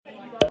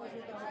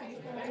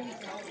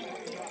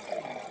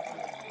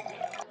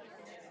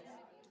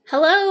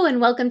Hello, and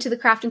welcome to the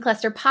Craft and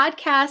Cluster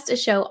podcast, a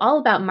show all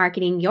about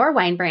marketing your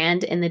wine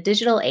brand in the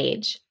digital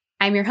age.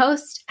 I'm your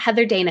host,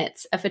 Heather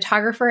Danitz, a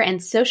photographer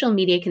and social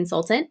media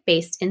consultant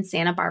based in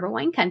Santa Barbara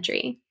wine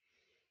country.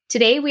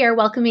 Today, we are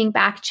welcoming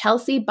back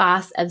Chelsea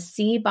Boss of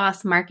C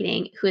Boss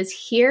Marketing, who is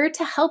here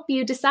to help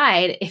you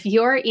decide if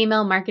your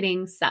email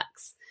marketing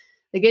sucks.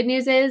 The good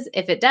news is,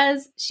 if it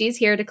does, she's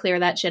here to clear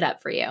that shit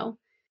up for you.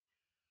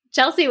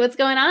 Chelsea, what's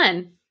going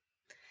on?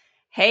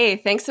 Hey,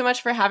 thanks so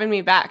much for having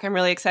me back. I'm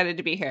really excited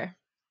to be here.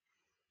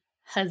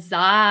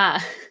 Huzzah.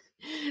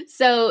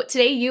 So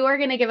today you are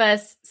going to give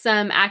us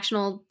some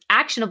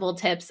actionable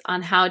tips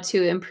on how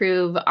to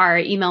improve our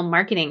email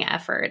marketing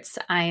efforts.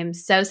 I am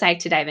so psyched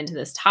to dive into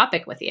this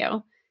topic with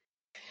you.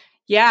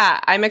 Yeah,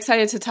 I'm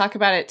excited to talk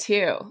about it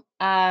too.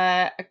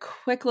 A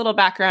quick little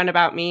background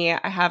about me.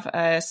 I have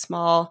a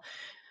small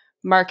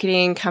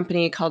marketing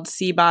company called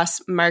C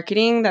Boss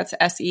Marketing. That's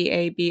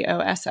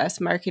SEABOSS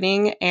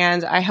Marketing.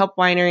 And I help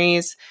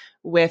wineries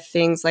with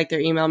things like their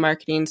email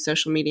marketing,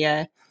 social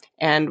media,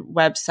 and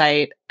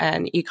website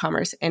and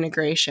e-commerce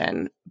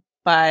integration.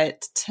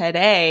 But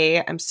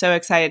today, I'm so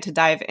excited to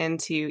dive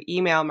into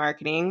email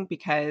marketing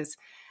because,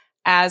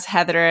 as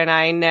Heather and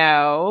I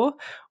know,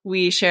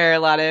 we share a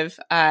lot of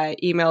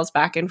emails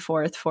back and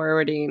forth,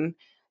 forwarding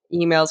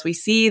emails we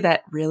see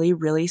that really,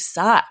 really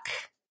suck.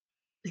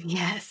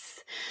 Yes.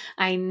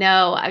 I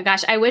know.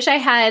 Gosh, I wish I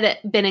had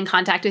been in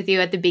contact with you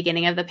at the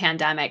beginning of the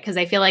pandemic because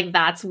I feel like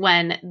that's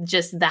when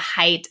just the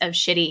height of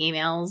shitty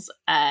emails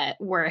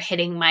were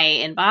hitting my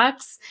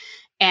inbox.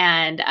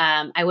 And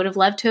I would have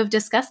loved to have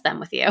discussed them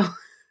with you.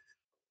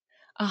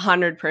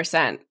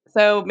 100%.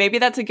 So maybe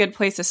that's a good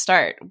place to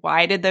start.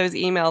 Why did those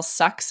emails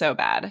suck so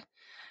bad?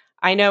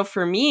 I know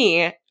for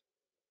me,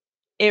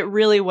 it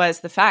really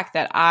was the fact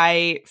that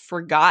I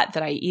forgot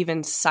that I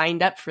even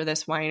signed up for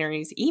this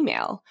winery's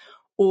email,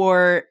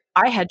 or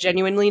I had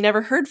genuinely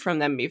never heard from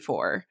them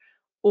before,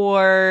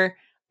 or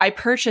I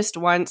purchased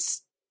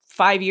once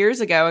 5 years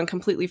ago and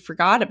completely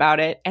forgot about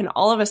it. And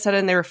all of a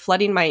sudden they were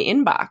flooding my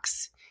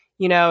inbox.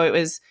 You know, it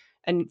was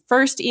a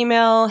first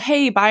email,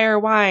 hey, buy our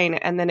wine.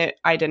 And then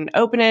I didn't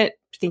open it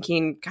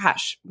thinking,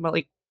 gosh, well,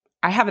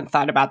 I haven't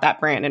thought about that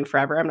brand in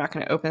forever. I'm not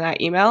going to open that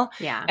email.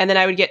 Yeah. And then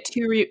I would get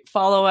two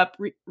follow-up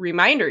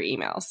reminder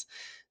emails.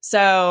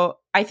 So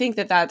I think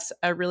that that's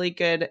a really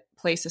good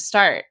place to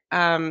start.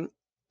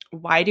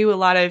 Why do a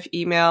lot of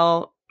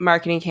email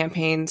marketing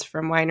campaigns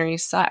from wineries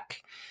suck?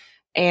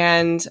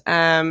 And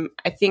I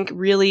think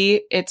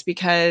really it's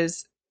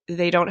because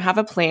they don't have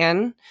a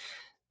plan.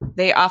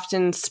 They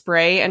often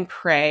spray and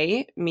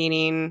pray,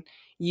 meaning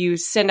you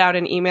send out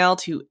an email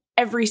to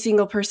every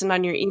single person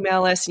on your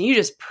email list and you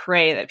just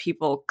pray that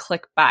people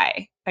click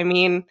buy. I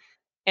mean,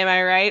 am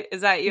I right?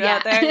 Is that you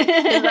out there?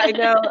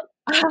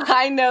 'Cause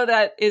I know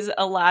that is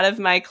a lot of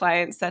my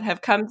clients that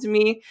have come to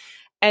me,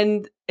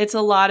 and it's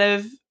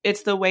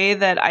the way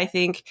that I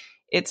think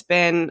it's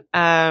been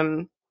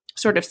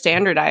sort of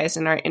standardized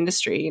in our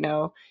industry. You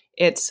know,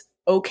 it's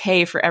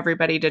okay for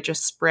everybody to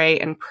just spray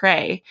and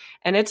pray.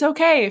 And it's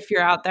okay if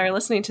you're out there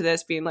listening to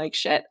this being like,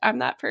 shit, I'm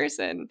that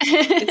person.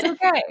 It's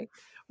okay.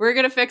 We're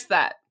going to fix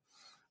that.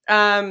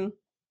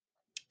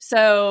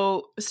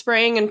 So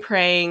spraying and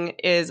praying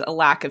is a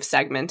lack of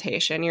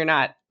segmentation. You're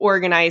not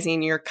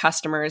organizing your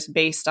customers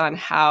based on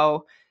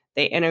how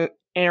they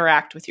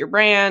interact with your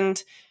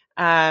brand,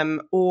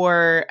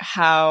 or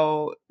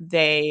how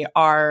they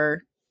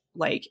are,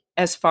 like,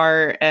 as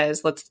far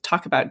as, let's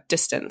talk about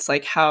distance,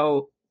 like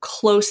how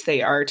close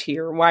they are to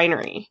your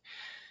winery.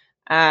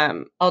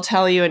 I'll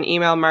tell you an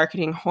email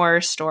marketing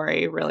horror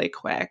story really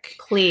quick.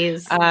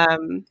 Please.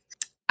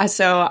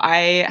 So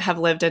I have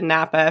lived in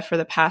Napa for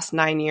the past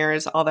 9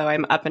 years, although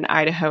I'm up in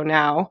Idaho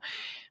now,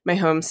 my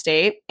home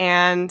state.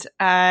 And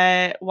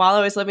while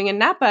I was living in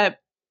Napa,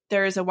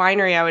 there is a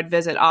winery I would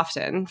visit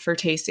often for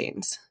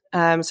tastings.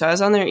 So I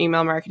was on their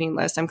email marketing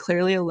list. I'm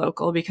clearly a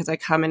local because I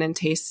come in and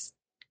taste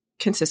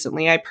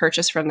consistently. I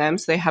purchase from them,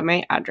 so they have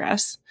my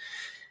address.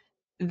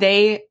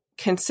 They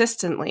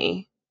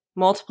consistently,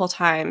 multiple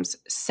times,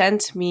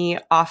 sent me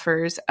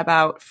offers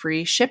about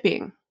free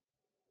shipping.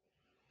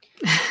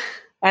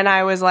 And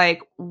I was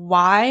like,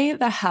 why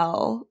the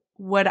hell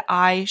would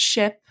I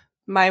ship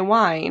my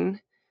wine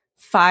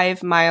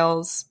 5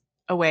 miles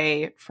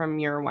away from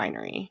your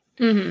winery?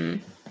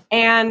 Mm-hmm.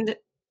 And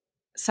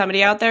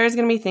somebody out there is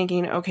going to be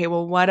thinking, okay,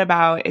 well, what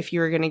about if you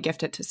were going to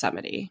gift it to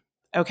somebody?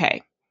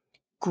 Okay,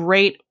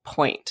 great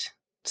point.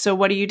 So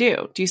what do?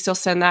 Do you still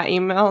send that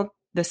email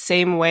the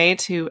same way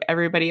to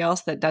everybody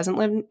else that doesn't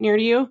live near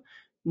you?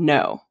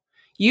 No.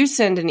 You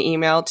send an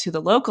email to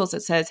the locals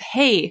that says,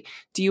 hey,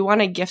 do you want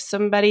to gift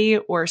somebody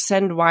or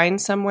send wine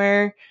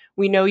somewhere?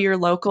 We know you're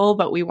local,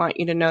 but we want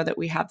you to know that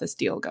we have this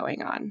deal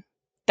going on.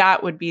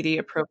 That would be the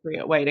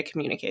appropriate way to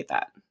communicate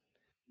that.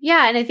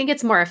 Yeah, and I think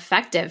it's more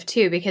effective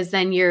too, because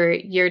then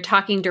you're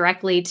talking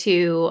directly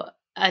to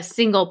a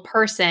single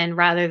person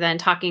rather than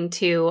talking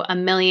to a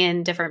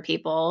million different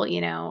people,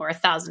 you know, or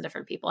 1,000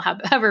 different people,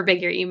 however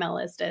big your email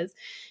list is,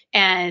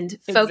 and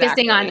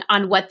focusing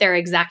on what their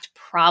exact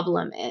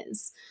problem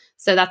is.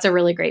 So that's a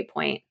really great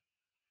point.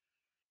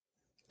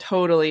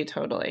 Totally,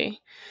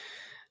 totally.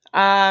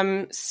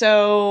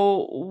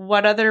 So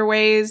what other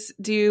ways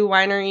do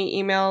winery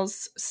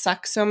emails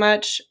suck so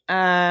much?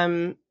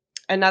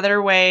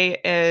 Another way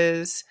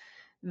is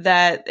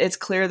that it's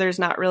clear there's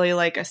not really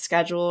like a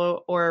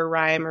schedule or a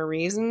rhyme or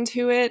reason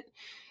to it.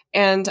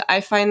 And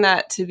I find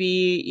that to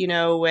be,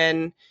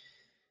 when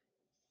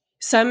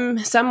some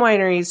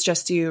wineries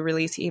just do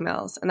release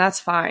emails, and that's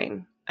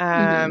fine.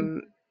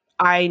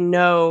 I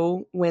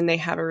know when they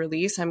have a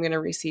release, I'm going to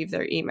receive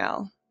their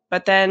email.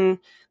 But then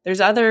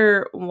there's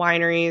other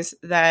wineries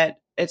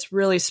that it's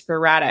really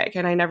sporadic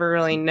and I never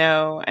really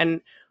know.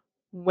 And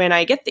when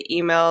I get the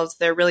emails,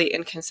 they're really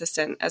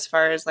inconsistent as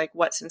far as like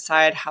what's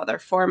inside, how they're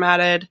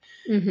formatted.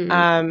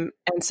 And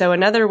so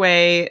another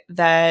way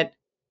that,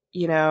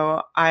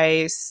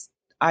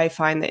 I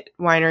find that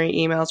winery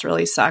emails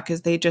really suck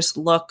is they just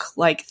look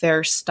like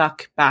they're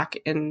stuck back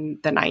in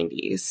the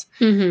 90s.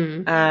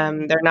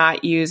 They're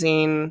not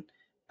using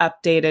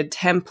updated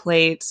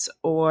templates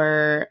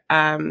or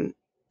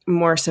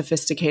more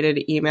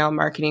sophisticated email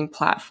marketing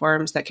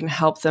platforms that can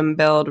help them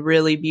build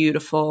really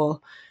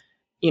beautiful,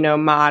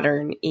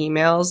 modern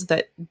emails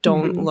that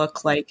don't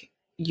look like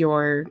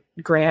your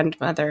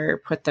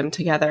grandmother put them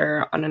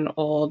together on an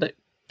old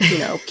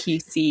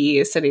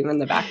PC sitting in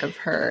the back of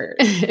her,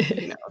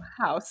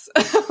 house.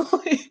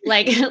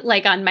 like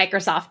on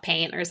Microsoft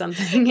Paint or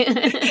something.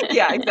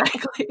 Yeah,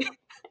 exactly.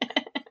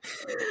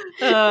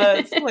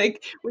 It's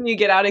like when you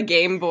get out a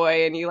Game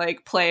Boy and you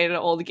like play an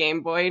old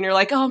Game Boy and you're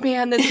like, oh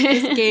man, this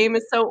game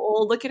is so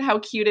old. Look at how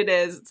cute it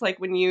is. It's like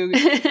when you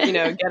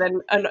get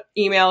an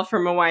email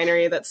from a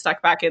winery that's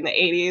stuck back in the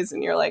 80s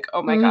and you're like,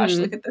 oh my gosh,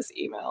 look at this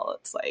email.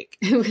 It's like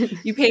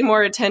you pay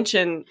more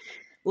attention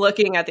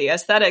looking at the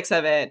aesthetics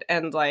of it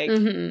and like,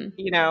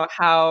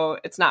 how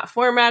it's not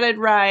formatted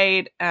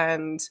right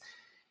and,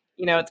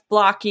 it's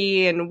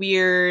blocky and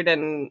weird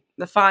and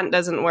the font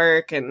doesn't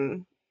work.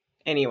 And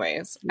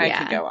anyways, I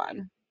could go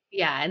on.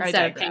 Yeah.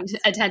 Instead of paying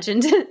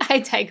attention to, I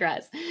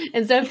digress.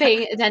 Instead of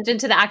paying attention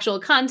to the actual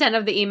content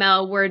of the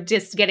email, we're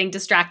just getting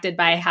distracted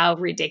by how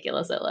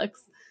ridiculous it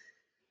looks.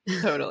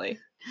 Totally.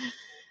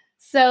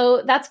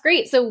 So that's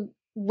great. So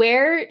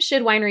where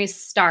should wineries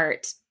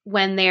start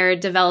when they're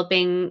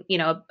developing,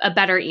 a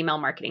better email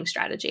marketing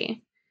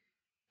strategy?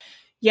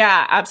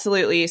 Yeah,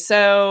 absolutely.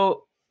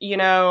 So,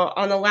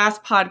 on the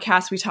last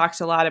podcast, we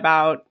talked a lot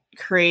about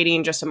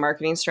creating just a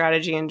marketing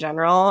strategy in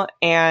general.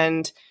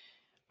 And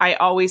I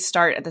always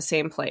start at the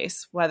same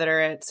place,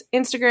 whether it's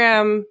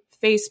Instagram,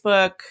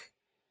 Facebook,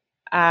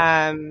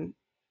 in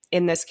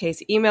this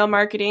case, email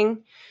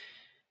marketing.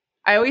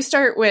 I always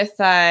start with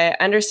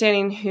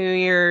understanding who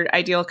your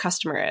ideal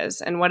customer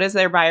is and what is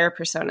their buyer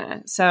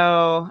persona.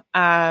 So,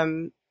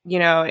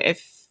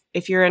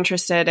 if you're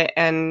interested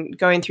in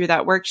going through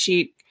that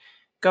worksheet,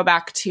 go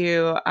back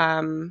to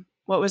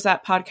what was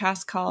that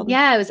podcast called?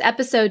 Yeah, it was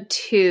episode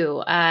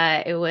 2.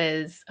 It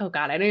was, oh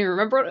God, I don't even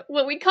remember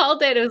what we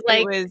called it. It was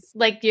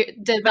like you're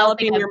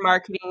developing your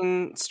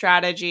marketing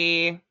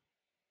strategy,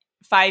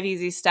 5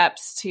 easy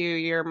steps to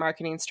your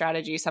marketing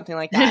strategy, something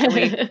like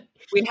that.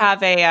 we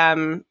have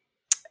a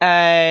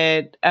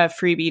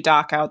freebie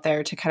doc out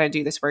there to kind of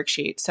do this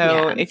worksheet.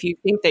 So if you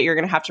think that you're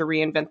going to have to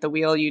reinvent the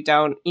wheel, you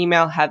don't.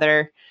 Email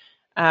Heather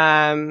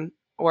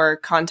or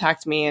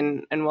contact me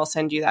and we'll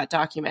send you that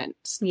document.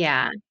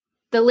 Yeah.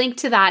 The link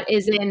to that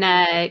is in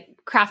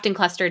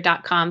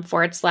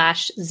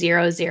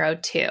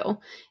craftingcluster.com/002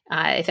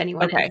 if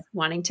anyone is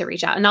wanting to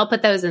reach out. And I'll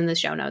put those in the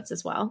show notes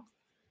as well.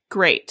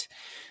 Great.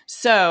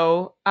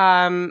 So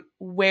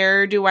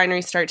where do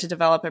wineries start to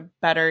develop a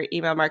better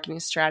email marketing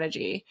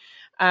strategy?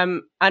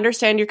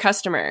 Understand your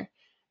customer.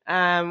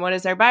 What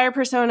is their buyer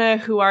persona?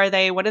 Who are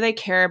they? What do they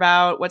care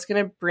about? What's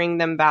going to bring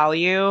them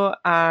value?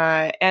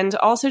 And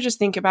also just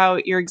think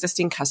about your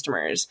existing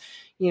customers.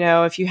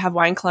 If you have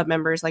wine club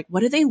members, like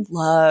what do they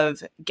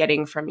love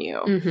getting from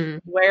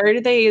you? Where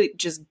do they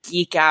just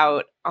geek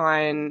out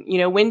on,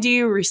 when do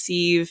you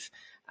receive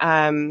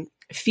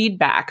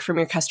feedback from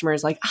your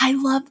customers? Like, I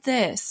love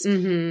this.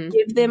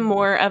 Give them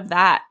more of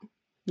that.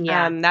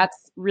 Yeah.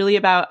 That's really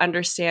about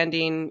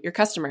understanding your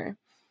customer.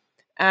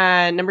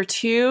 Number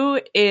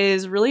 2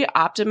 is really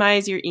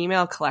optimize your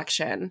email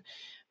collection.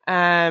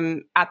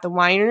 At the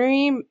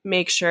winery,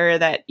 make sure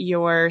that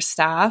your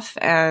staff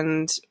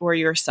or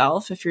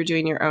yourself, if you're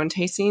doing your own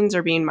tastings,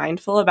 are being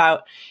mindful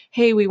about,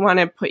 hey, we want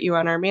to put you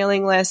on our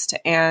mailing list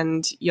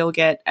and you'll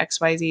get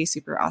XYZ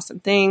super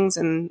awesome things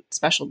and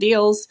special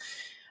deals.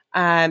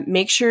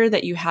 Make sure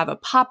that you have a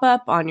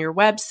pop-up on your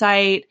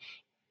website.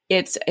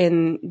 It's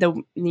in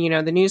the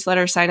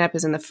newsletter sign up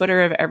is in the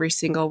footer of every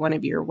single one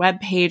of your web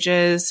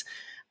pages.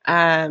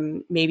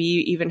 Maybe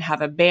you even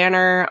have a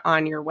banner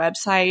on your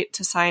website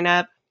to sign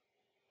up.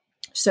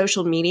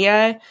 Social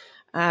media.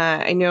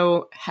 I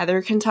know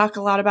Heather can talk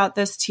a lot about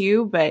this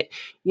too, but,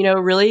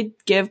 really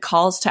give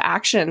calls to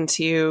action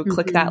to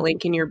click that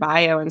link in your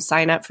bio and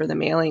sign up for the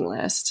mailing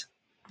list.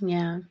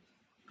 Yeah.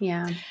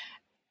 Yeah.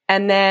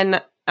 And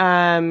then,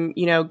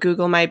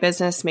 Google My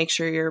Business, make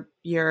sure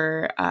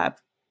your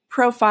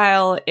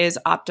profile is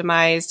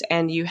optimized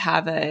and you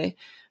have a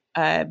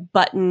a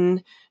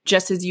button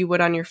just as you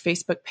would on your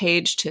Facebook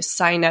page to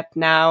sign up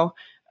now.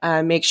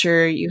 Make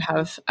sure you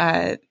have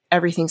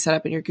everything set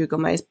up in your Google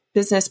My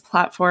Business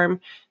platform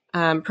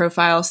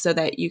profile so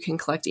that you can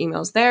collect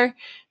emails there.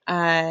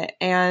 And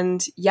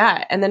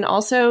then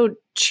also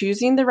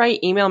choosing the right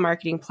email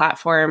marketing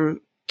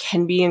platform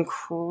can be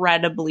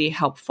incredibly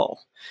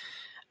helpful.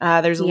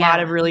 There's a lot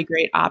of really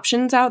great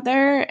options out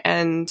there.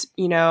 And,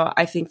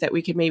 I think that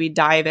we could maybe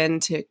dive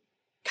into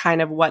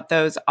kind of what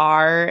those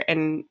are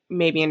and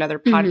maybe another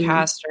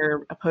podcast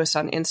or a post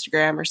on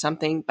Instagram or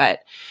something. But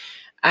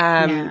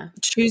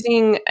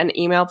choosing an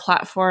email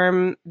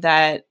platform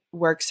that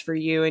works for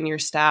you and your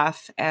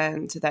staff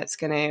and that's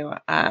going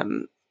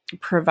to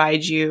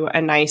provide you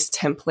a nice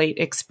template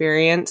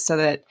experience so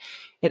that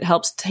it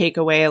helps take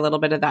away a little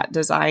bit of that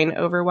design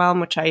overwhelm,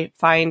 which I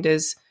find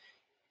is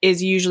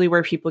usually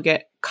where people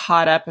get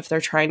caught up if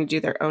they're trying to do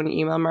their own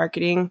email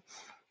marketing.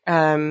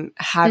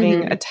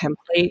 Having a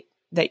template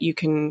that you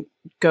can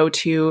go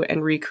to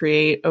and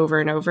recreate over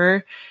and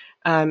over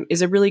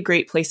is a really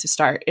great place to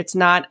start. It's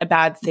not a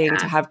bad thing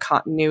to have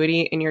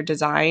continuity in your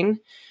design.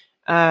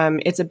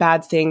 It's a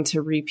bad thing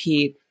to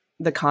repeat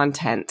the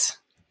content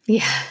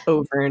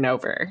over and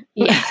over.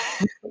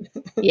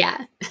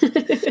 Yeah.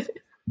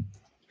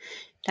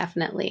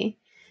 Definitely.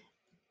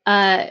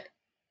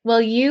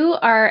 Well, you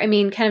are,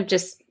 kind of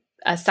just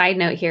a side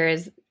note here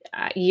is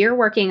you're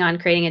working on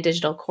creating a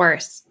digital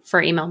course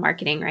for email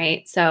marketing,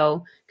 right?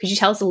 So could you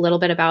tell us a little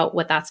bit about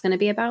what that's going to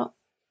be about?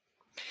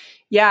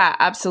 Yeah,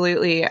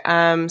 absolutely.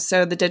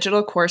 So the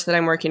digital course that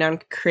I'm working on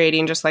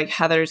creating, just like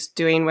Heather's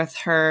doing with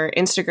her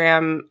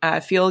Instagram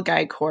field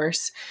guide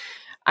course,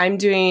 I'm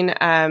doing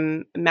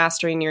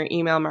mastering your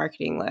email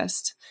marketing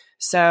list.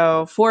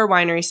 So for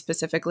wineries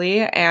specifically,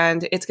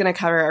 and it's going to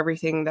cover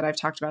everything that I've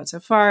talked about so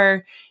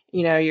far,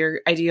 your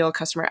ideal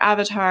customer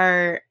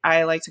avatar,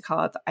 I like to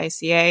call it the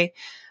ICA,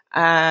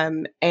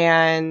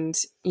 and,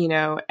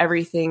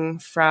 everything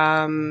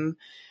from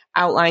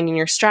outlining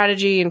your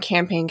strategy and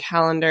campaign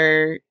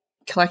calendar,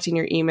 collecting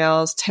your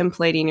emails,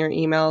 templating your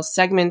emails,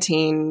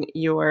 segmenting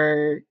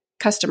your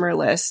customer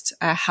list,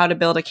 how to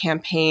build a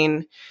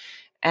campaign.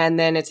 And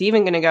then it's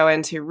even going to go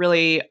into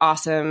really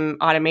awesome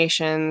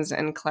automations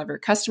and clever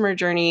customer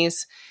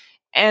journeys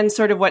and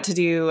sort of what to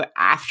do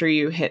after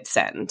you hit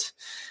send,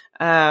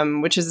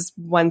 which is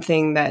one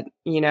thing that,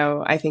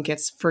 I think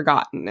it's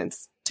forgotten.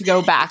 It's to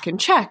go back and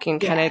check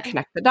and kind of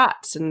connect the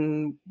dots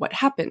and what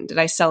happened. Did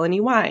I sell any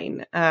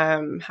wine?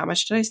 How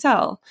much did I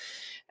sell?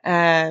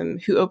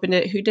 Who opened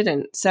it, who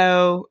didn't.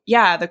 So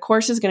the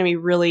course is going to be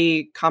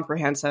really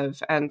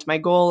comprehensive. And my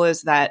goal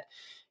is that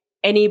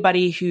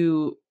anybody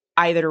who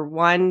either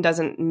one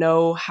doesn't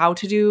know how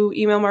to do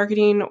email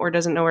marketing or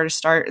doesn't know where to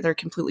start, they're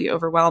completely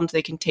overwhelmed,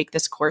 they can take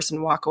this course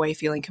and walk away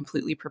feeling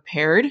completely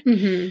prepared.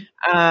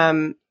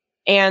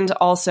 And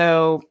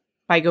also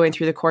by going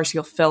through the course,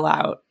 you'll fill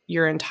out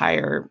your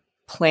entire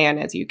plan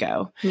as you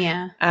go.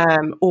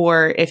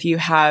 Or if you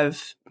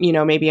have,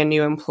 maybe a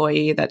new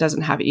employee that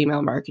doesn't have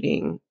email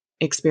marketing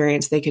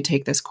experience, they could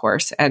take this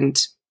course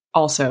and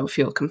also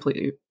feel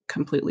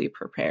completely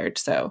prepared.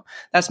 So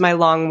that's my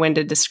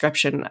long-winded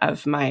description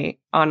of my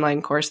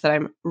online course that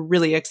I'm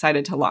really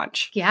excited to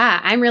launch. Yeah,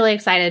 I'm really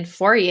excited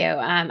for you.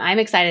 I'm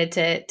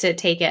excited to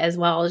take it as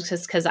well,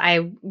 just because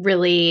I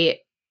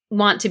really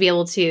want to be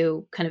able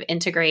to kind of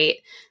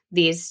integrate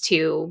these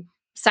two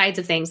sides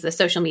of things, the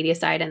social media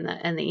side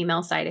and the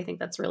email side. I think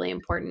that's really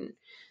important.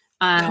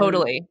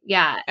 Totally.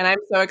 Yeah. And I'm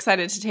so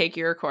excited to take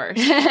your course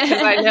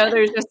because I know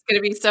there's just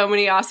going to be so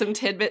many awesome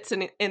tidbits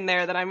in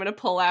there that I'm going to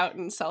pull out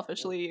and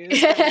selfishly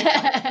use.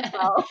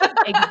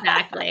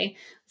 Exactly.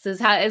 This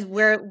is how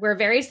we're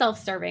very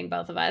self-serving,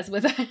 both of us,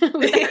 with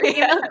our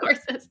email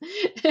courses.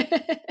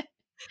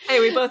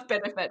 Hey, we both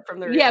benefit from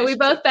the relationship. Yeah, we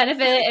both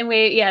benefit, and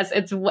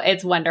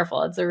it's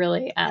wonderful. It's a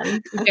really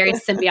very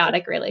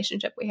symbiotic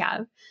relationship we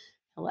have.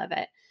 I love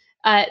it.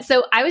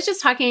 So I was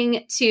just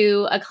talking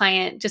to a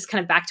client, just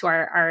kind of back to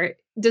our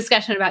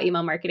discussion about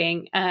email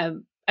marketing. I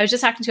was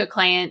just talking to a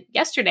client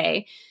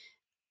yesterday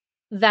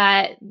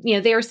that,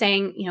 they were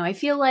saying, I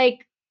feel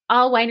like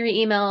all winery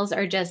emails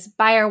are just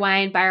buy our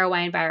wine, buy our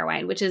wine, buy our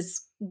wine, which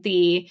is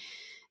the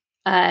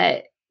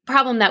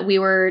problem that we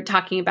were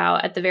talking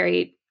about at the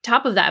very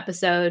top of the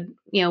episode,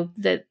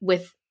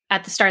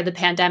 at the start of the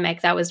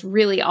pandemic, that was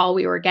really all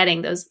we were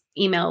getting, those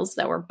emails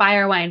that were buy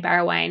our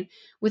wine,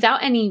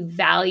 without any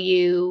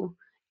value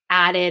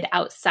added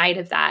outside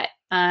of that.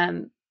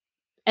 And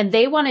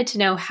they wanted to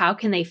know, how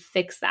can they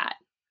fix that?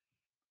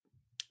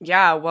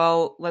 Yeah,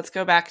 well, let's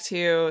go back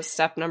to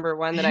step number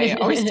one that I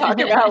always talk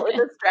about with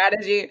the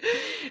strategy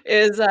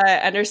is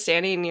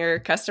understanding your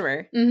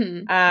customer.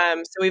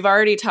 So we've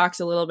already talked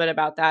a little bit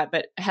about that,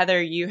 but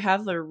Heather, you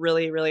have a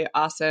really, really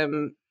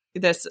awesome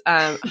this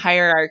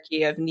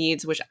hierarchy of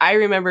needs, which I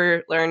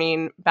remember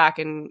learning back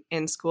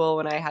in school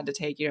when I had to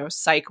take,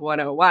 Psych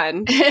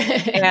 101.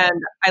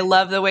 And I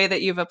love the way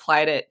that you've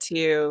applied it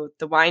to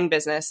the wine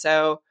business.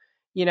 So,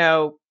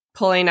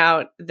 pulling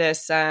out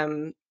this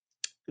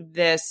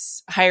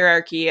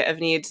hierarchy of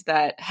needs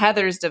that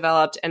Heather's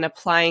developed and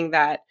applying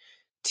that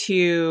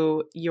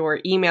to your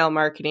email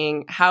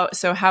marketing. How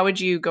would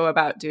you go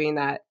about doing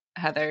that,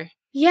 Heather?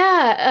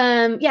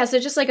 Yeah. So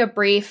just like a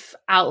brief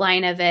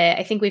outline of it.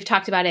 I think we've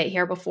talked about it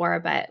here before,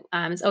 but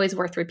it's always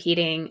worth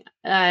repeating.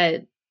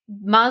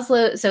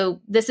 Maslow.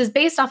 So this is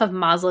based off of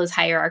Maslow's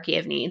hierarchy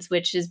of needs,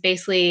 which is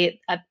basically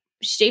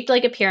shaped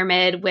like a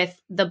pyramid with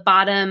the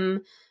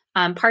bottom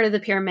part of the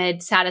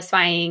pyramid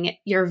satisfying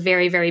your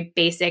very, very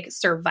basic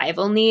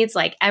survival needs.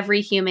 Like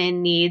every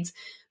human needs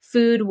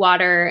food,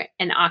 water,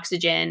 and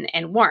oxygen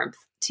and warmth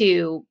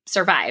to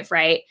survive,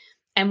 right?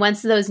 And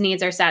once those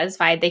needs are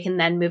satisfied, they can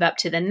then move up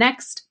to the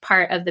next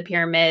part of the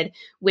pyramid,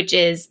 which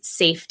is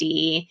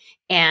safety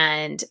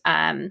and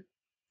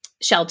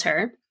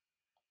shelter.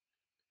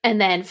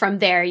 And then from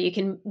there,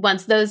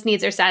 once those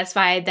needs are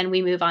satisfied, then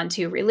we move on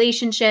to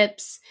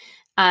relationships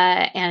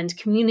and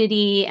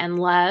community and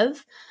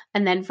love.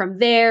 And then from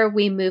there,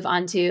 we move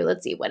on to,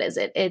 let's see, what is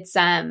it? It's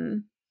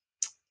enlightenment.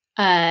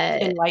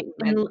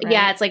 Right?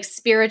 Yeah, it's like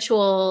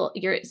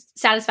you're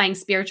satisfying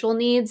spiritual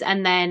needs.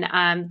 And then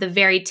the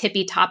very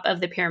tippy top of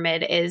the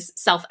pyramid is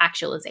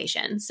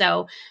self-actualization.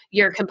 So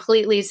you're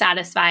completely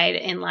satisfied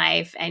in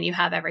life and you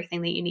have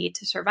everything that you need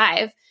to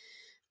survive.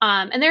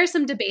 And there are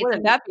some debates.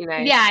 Wouldn't that be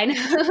nice? Yeah, I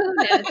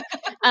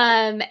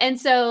know. And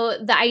so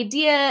the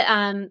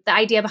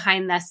idea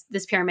behind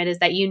this pyramid is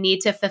that you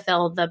need to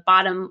fulfill the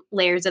bottom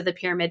layers of the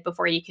pyramid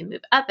before you can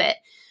move up it.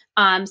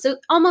 So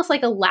almost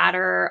like a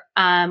ladder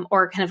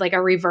or kind of like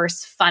a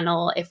reverse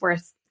funnel if we're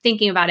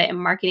thinking about it in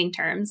marketing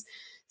terms.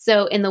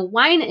 So in the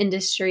wine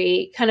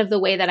industry, kind of the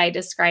way that I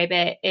describe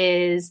it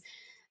is,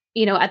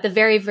 at the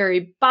very,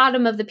 very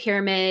bottom of the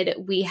pyramid,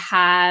 we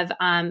have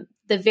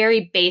the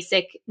very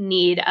basic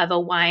need of a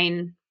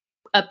wine,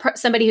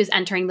 somebody who's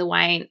entering the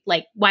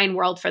wine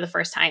world for the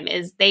first time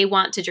is they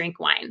want to drink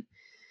wine.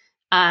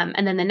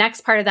 And then the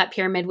next part of that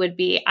pyramid would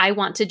be, I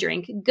want to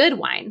drink good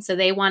wine. So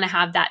they want to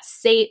have that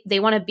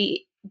they want to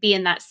be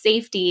in that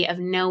safety of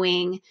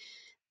knowing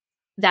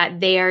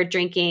that they are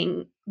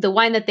drinking the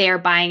wine that they are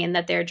buying and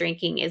that they're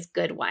drinking is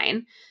good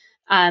wine.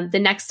 The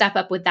next step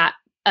up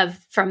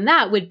from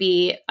that would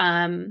be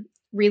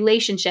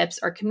relationships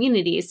or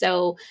community.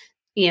 So,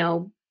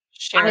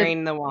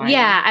 sharing the wine.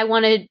 Yeah, I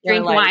want to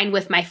drink wine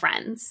with my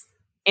friends.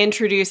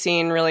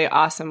 Introducing really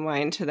awesome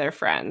wine to their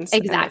friends.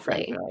 Exactly. And their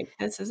friends are like,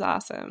 this is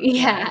awesome.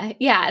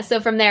 Yeah.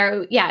 So from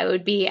there, it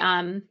would be,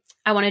 I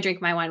want to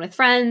drink my wine with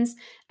friends.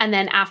 And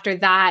then after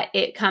that,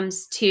 it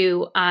comes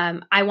to,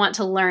 I want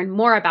to learn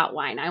more about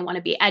wine. I want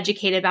to be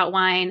educated about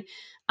wine.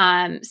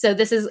 So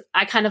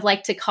I kind of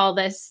like to call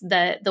this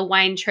the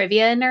wine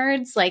trivia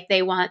nerds. Like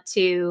they want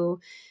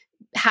to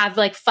have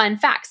like fun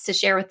facts to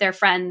share with their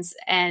friends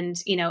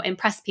and,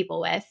 impress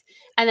people with.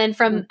 And then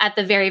from at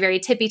the very, very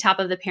tippy top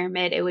of the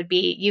pyramid, it would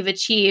be you've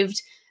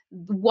achieved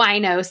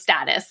wino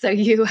status. So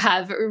you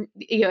have,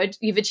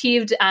 you've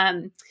achieved,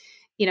 the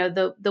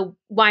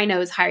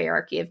wino's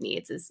hierarchy of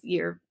needs is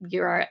you're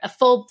a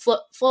full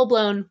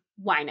blown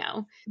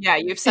wino. Yeah,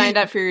 you've signed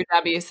up for your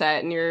WSET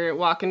and you're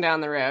walking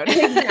down the road.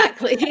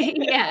 Exactly.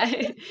 Yeah,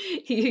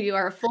 you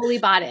are fully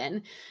bought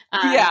in.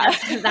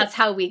 That's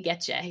how we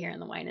get you here in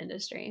the wine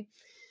industry.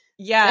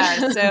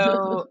 Yeah.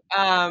 So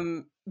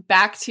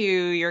back to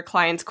your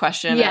client's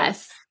question.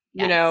 Yes.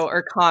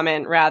 Or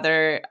comment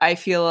rather, I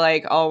feel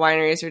like all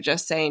wineries are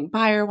just saying,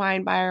 buy our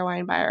wine, buy our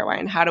wine, buy our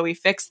wine. How do we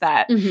fix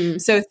that? Mm-hmm.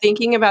 So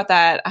thinking about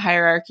that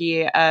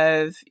hierarchy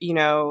of,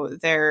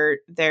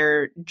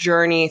 their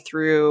journey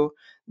through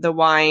the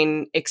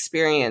wine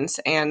experience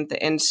and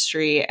the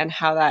industry and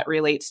how that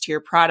relates to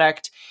your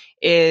product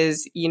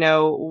is,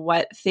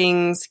 what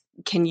things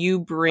can you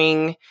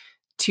bring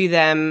to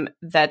them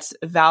that's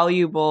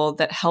valuable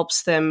that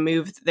helps them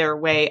move their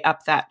way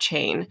up that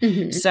chain.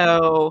 Mm-hmm.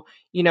 So,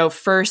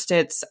 first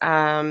it's,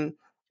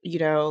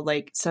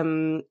 like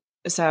some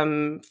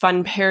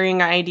fun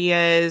pairing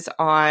ideas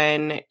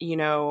on,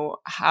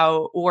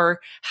 how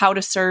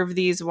to serve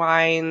these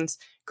wines,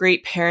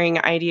 great pairing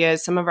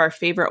ideas, some of our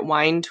favorite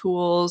wine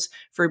tools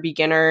for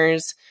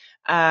beginners.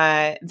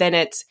 Then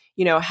it's,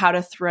 how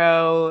to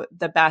throw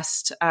the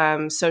best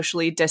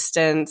socially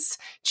distanced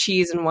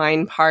cheese and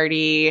wine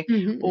party,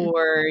 mm-hmm.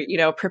 or,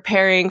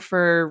 preparing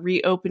for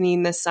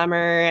reopening this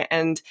summer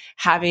and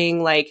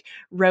having like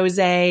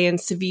rosé and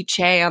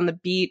ceviche on the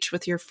beach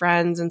with your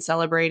friends and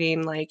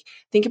celebrating. Like,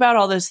 think about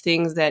all those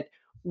things that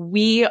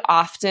we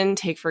often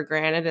take for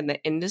granted in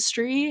the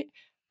industry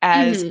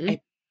as mm-hmm. an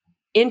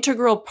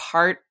integral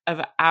part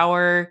of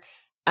our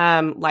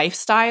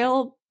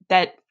lifestyle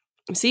that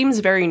seems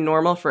very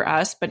normal for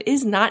us, but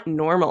is not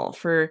normal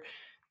for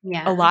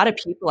a lot of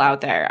people out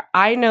there.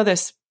 I know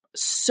this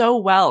so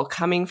well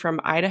coming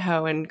from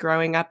Idaho and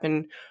growing up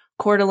in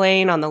Coeur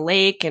d'Alene on the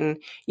lake. And,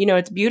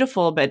 it's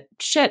beautiful, but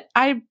shit,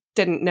 I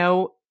didn't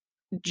know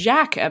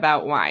jack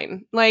about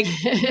wine. Like,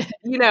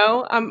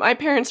 my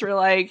parents were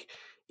like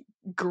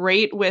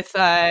great with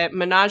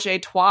menage a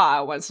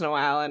trois once in a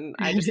while. And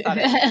I just thought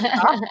it was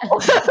awful.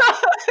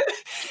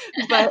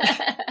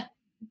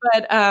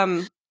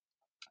 but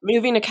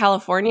moving to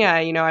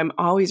California, you know, I'm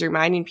always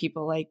reminding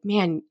people like,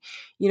 man,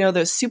 you know,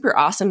 those super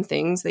awesome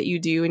things that you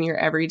do in your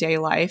everyday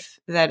life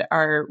that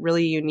are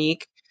really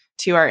unique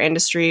to our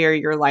industry or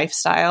your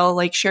lifestyle,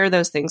 like share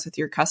those things with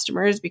your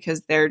customers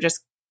because they're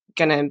just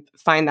going to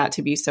find that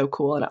to be so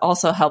cool. And it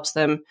also helps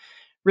them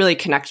really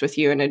connect with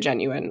you in a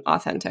genuine,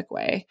 authentic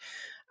way.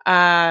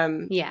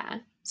 Yeah.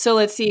 So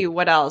let's see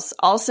what else.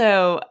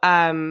 Also,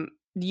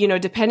 you know,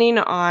 depending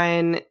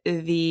on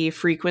the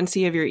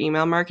frequency of your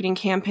email marketing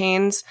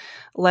campaigns,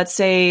 let's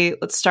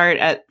start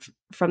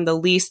from the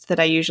least that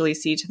I usually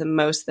see to the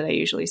most that I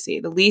usually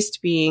see. The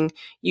least being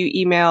you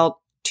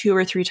email 2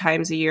 or 3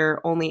 times a year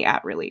only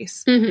at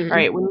release. Mm-hmm. All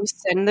right. When you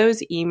send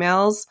those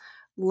emails,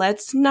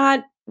 let's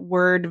not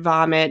word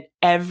vomit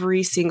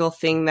every single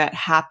thing that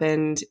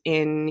happened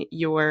in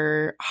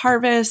your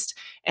harvest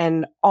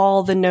and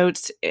all the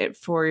notes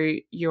for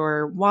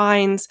your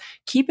wines.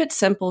 Keep it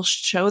simple,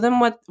 show them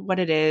what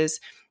it is,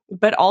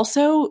 but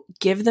also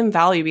give them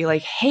value. Be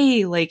like,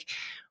 hey, like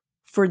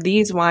for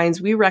these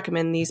wines, we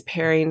recommend these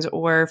pairings,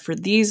 or for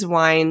these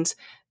wines,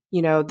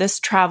 you know, this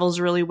travels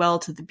really well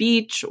to the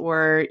beach,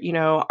 or, you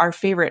know, our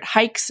favorite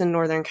hikes in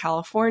Northern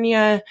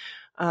California,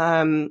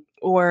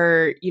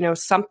 or, you know,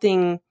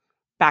 something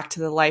back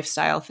to the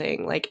lifestyle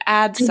thing, like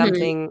add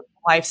something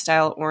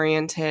lifestyle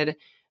oriented,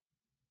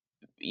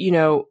 you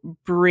know,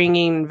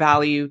 bringing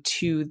value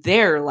to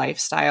their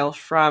lifestyle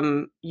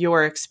from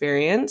your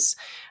experience,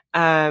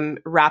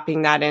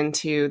 wrapping that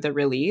into the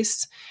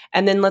release.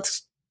 And then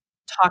let's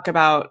talk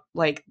about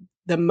like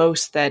the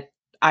most that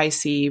I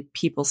see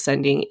people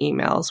sending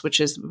emails, which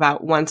is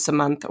about once a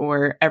month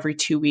or every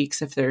 2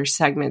 weeks if they're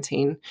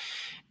segmenting.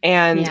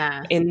 And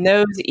in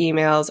those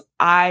emails,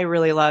 I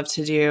really love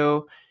to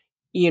do,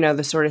 you know,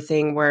 the sort of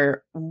thing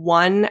where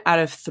 1 out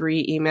of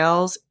 3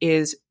 emails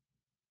is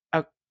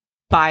a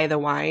buy the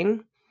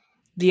wine.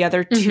 The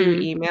other 2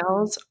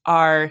 emails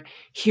are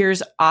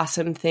here's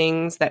awesome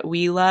things that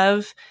we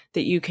love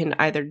that you can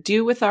either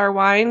do with our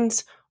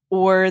wines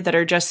or that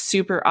are just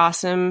super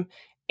awesome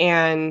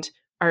and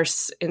are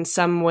in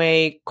some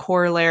way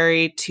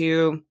corollary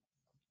to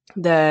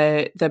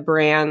the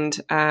brand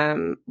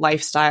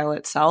lifestyle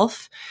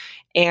itself.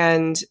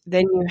 And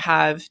then you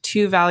have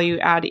 2 value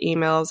add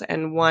emails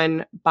and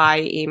 1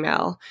 buy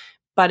email.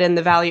 But in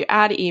the value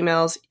add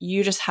emails,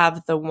 you just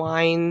have the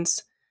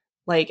wines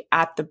like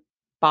at the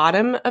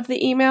bottom of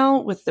the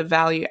email with the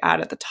value add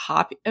at the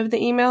top of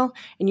the email.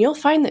 And you'll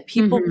find that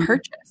people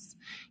purchase.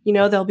 You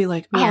know, they'll be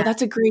like, oh,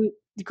 that's a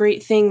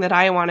great thing that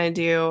I want to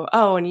do.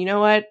 Oh, and you know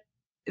what?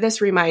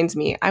 This reminds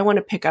me, I want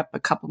to pick up a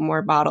couple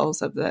more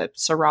bottles of the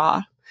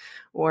Syrah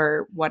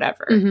or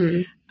whatever.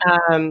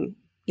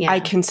 I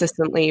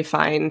consistently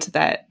find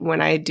that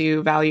when I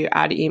do value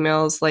add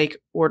emails, like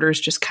orders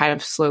just kind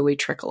of slowly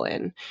trickle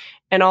in.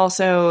 And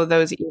also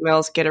those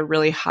emails get a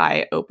really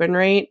high open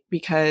rate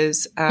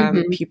because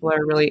people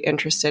are really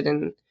interested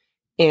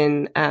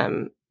in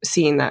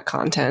seeing that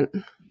content.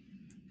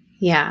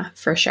 Yeah,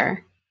 for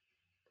sure.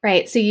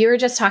 Right. So you were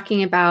just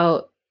talking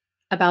about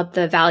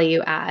the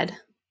value add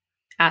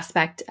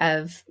aspect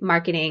of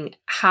marketing.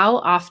 How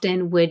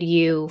often would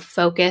you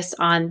focus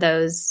on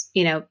those,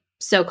 you know,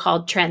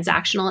 so-called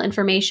transactional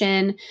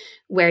information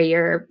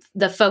where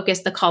the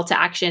focus, the call to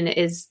action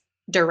is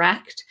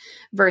direct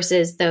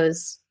versus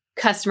those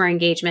customer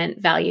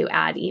engagement value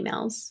add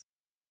emails?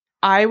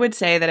 I would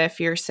say that if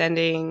you're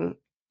sending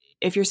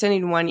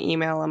 1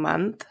 email a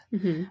month,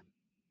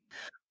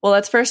 well,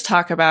 let's first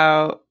talk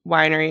about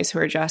wineries who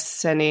are just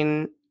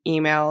sending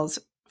emails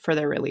for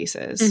their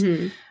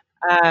releases.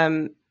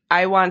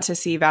 I want to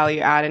see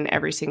value add in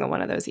every single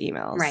one of those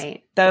emails.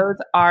 Right. Those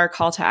are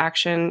call to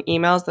action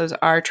emails. Those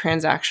are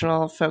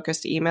transactional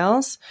focused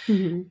emails.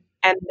 And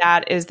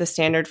that is the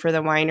standard for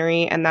the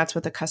winery. And that's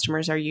what the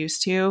customers are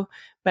used to.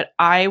 But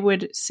I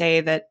would say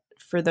that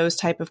for those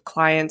type of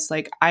clients,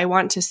 like I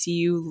want to see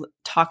you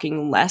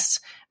talking less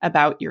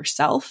about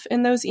yourself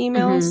in those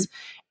emails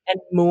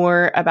and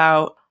more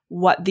about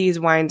what these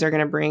wines are going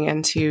to bring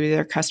into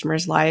their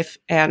customer's life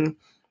and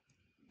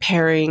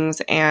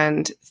pairings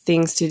and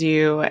things to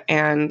do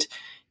and,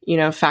 you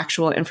know,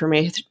 factual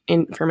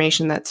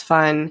information that's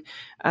fun,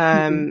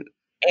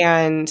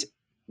 and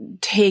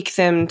take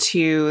them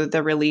to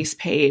the release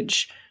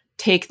page,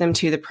 take them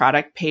to the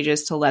product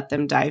pages to let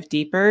them dive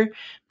deeper,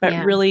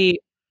 but really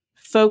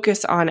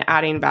focus on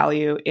adding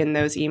value in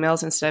those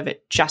emails instead of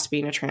it just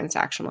being a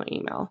transactional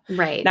email.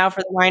 Right. Now,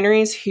 for the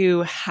wineries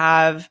who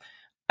have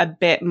a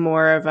bit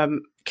more of a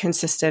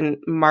consistent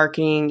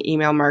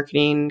email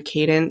marketing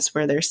cadence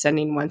where they're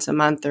sending once a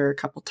month or a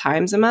couple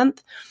times a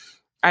month,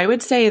 I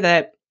would say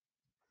that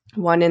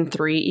 1 in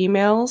 3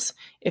 emails,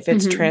 if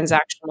it's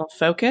transactional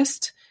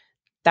focused,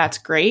 that's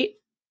great.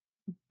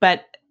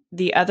 But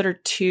the other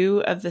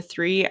 2 of the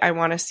 3, I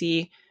want to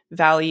see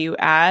value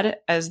add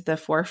as the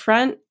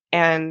forefront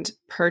and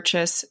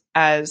purchase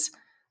as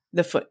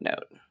the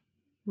footnote.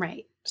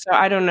 Right. So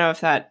I don't know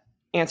if that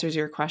answers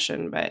your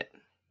question, but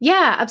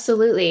yeah,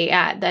 absolutely.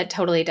 Yeah, that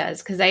totally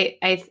does. Because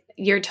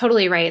you're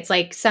totally right. It's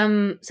like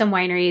some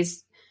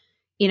wineries,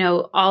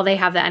 all they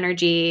have the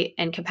energy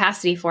and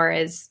capacity for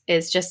is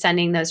just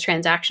sending those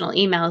transactional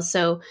emails.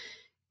 So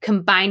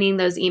combining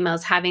those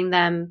emails, having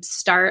them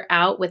start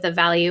out with a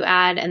value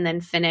add and then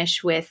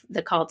finish with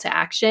the call to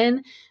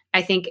action,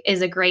 I think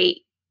is a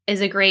great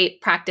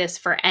practice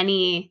for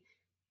any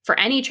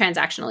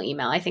transactional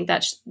email. I think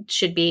that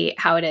should be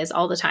how it is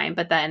all the time.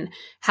 But then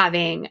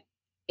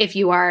if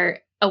you are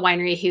a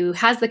winery who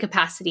has the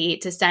capacity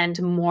to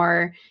send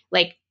more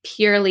like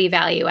purely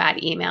value add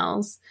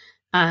emails,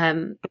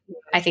 I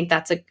think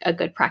that's a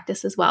good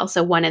practice as well.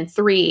 So 1 in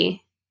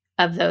 3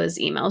 of those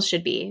emails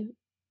should be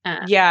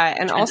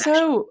and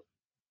also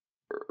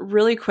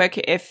really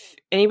quick, if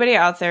anybody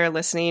out there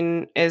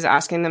listening is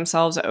asking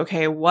themselves,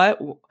 okay,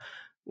 what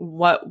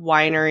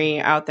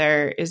winery out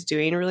there is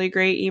doing really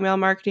great email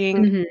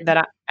marketing,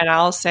 and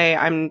I'll say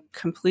I'm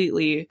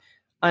completely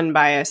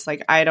unbiased.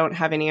 Like, I don't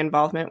have any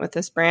involvement with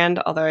this brand,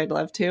 although I'd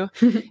love to,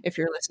 if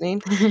you're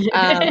listening,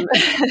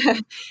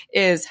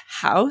 is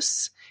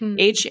Haus,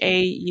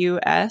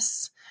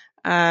 Haus.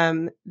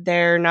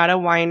 They're not a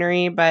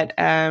winery,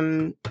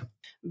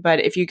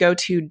 but if you go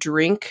to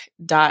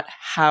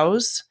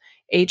drink.haus,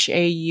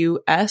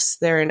 Haus,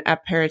 they're an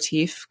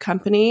aperitif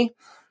company.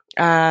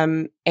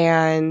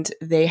 And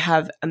they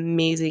have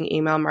amazing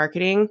email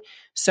marketing,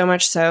 so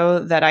much so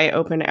that I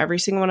open every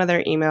single one of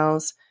their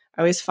emails.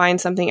 I always find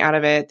something out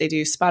of it. They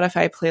do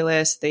Spotify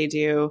playlists. They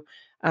do,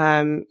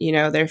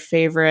 their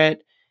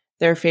favorite,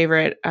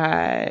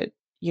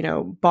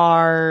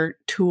 bar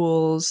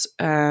tools,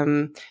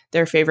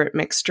 their favorite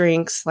mixed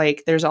drinks.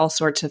 Like, there's all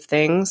sorts of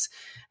things.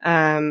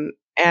 And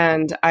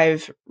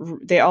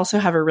they also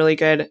have a really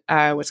good,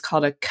 what's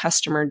called a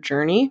customer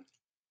journey,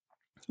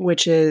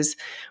 which is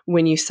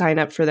when you sign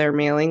up for their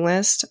mailing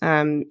list,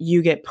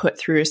 you get put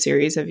through a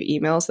series of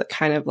emails that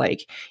kind of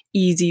like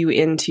ease you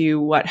into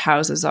what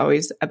Haus is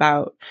always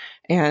about,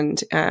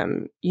 and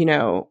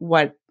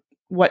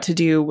what to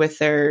do with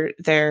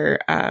their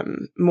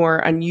more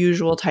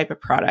unusual type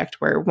of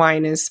product, where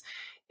wine is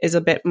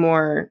a bit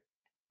more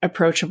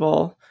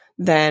approachable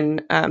than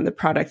the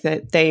product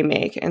that they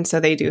make. And so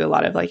they do a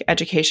lot of like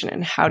education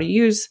in how to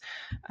use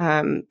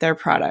their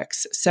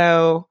products.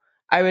 So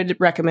I would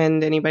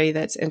recommend anybody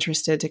that's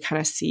interested to kind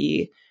of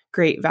see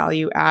great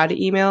value add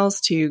emails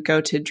to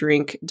go to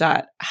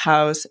drink.haus,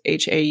 Haus,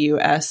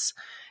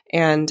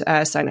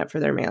 and sign up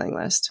for their mailing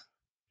list.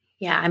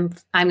 Yeah,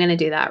 I'm going to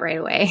do that right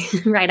away.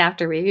 Right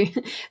after we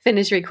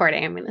finish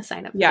recording, I'm going to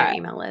sign up for their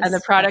email list. And the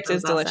product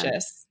is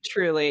delicious.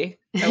 Truly.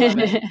 I love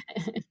it.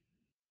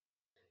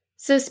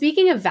 So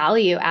speaking of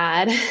value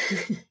add,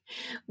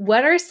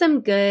 what are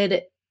some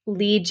good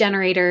lead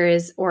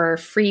generators or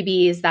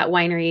freebies that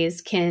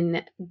wineries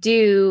can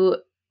do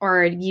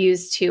or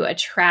use to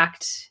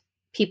attract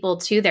people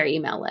to their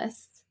email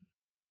lists?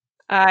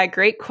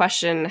 Great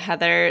question,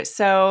 Heather.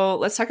 So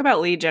let's talk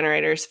about lead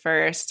generators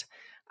first.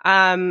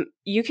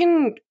 You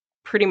can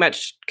pretty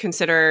much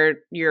consider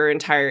your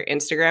entire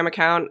Instagram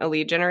account a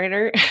lead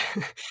generator.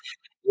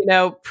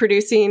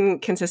 Producing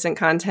consistent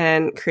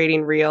content,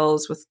 creating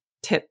reels with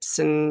tips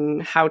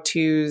and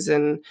how-tos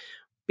and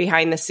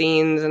behind the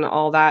scenes and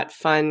all that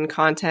fun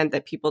content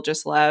that people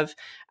just love.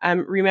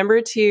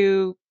 Remember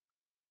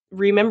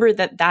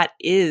that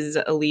is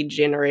a lead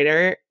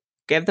generator.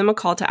 Give them a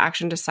call to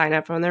action to sign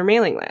up on their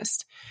mailing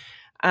list.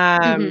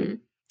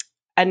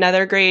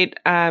 Another great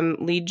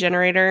lead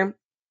generator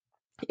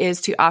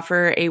is to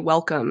offer a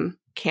welcome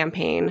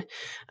campaign,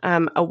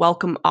 a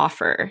welcome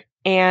offer.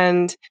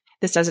 And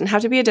this doesn't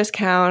have to be a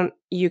discount.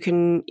 You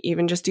can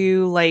even just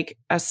do like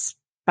a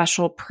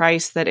special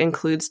price that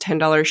includes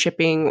 $10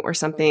 shipping or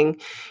something.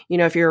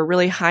 If you're a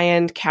really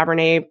high-end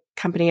Cabernet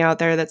company out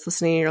there that's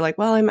listening, you're like,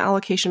 well, I'm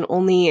allocation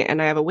only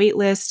and I have a wait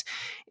list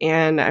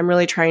and I'm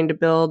really trying to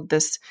build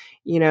this,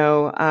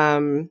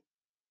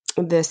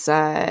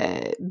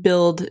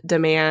 build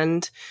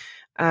demand.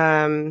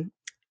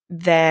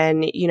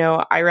 Then,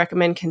 I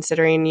recommend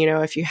considering,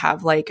 if you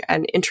have like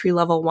an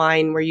entry-level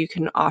wine where you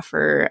can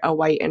offer a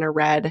white and a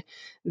red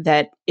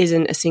that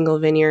isn't a single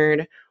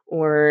vineyard,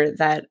 or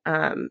that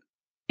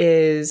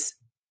is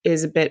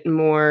a bit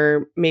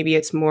more, maybe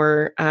it's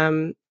more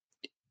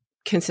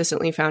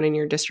consistently found in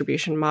your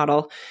distribution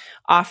model.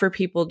 Offer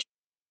people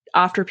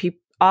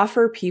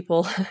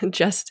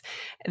just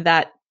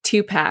that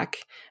 2-pack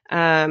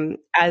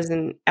as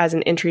an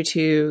entry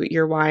to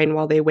your wine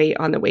while they wait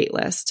on the wait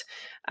list.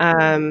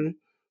 That's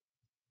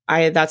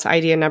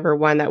idea number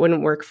 1. That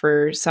wouldn't work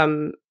for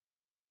some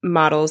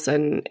models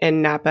in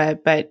Napa,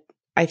 but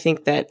I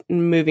think that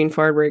moving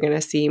forward, we're going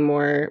to see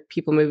more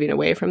people moving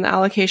away from the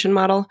allocation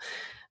model,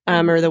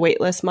 or the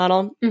wait list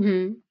model.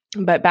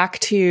 But back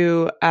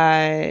to,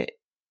 a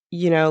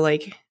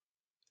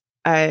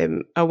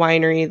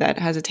winery that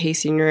has a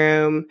tasting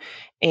room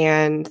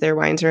and their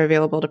wines are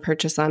available to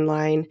purchase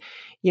online.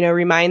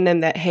 Remind them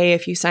that, hey,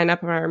 if you sign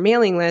up on our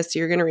mailing list,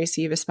 you're going to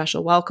receive a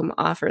special welcome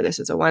offer. This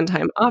is a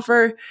one-time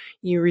offer.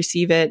 You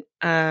receive it,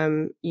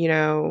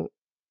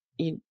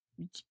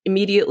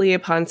 immediately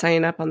upon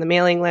signing up on the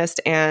mailing list.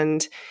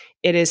 And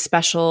it is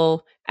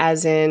special,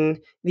 as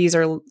in these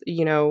are,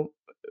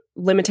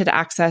 limited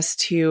access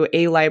to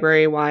a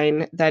library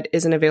wine that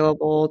isn't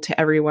available to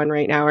everyone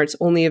right now, or it's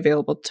only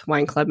available to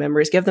wine club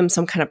members. Give them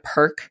some kind of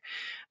perk,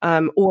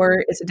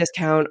 or it's a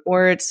discount,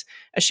 or it's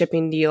a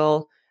shipping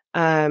deal.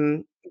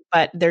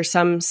 But there's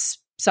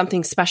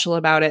something special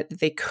about it that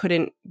they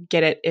couldn't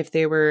get it if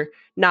they were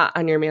not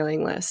on your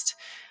mailing list.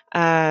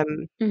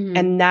 And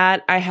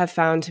that I have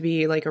found to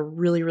be like a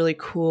really, really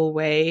cool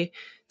way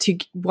to,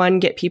 one,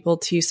 get people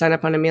to sign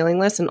up on a mailing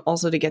list, and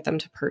also to get them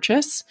to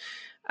purchase.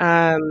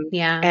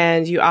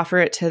 And you offer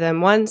it to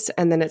them once,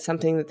 and then it's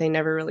something that they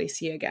never really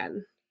see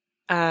again.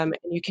 And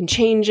you can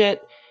change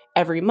it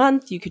every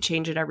month. You could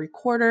change it every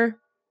quarter.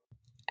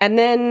 And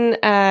then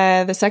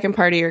the second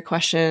part of your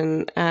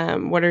question,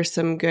 what are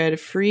some good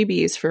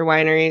freebies for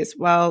wineries?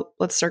 Well,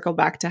 let's circle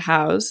back to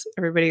Houzz.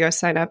 Everybody go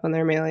sign up on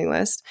their mailing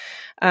list.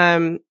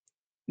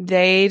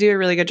 They do a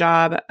really good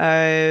job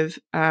of,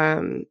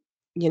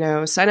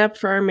 sign up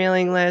for our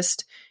mailing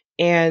list,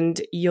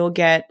 and you'll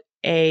get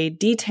a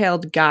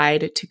detailed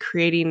guide to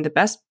creating the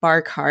best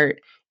bar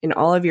cart in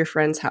all of your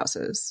friends'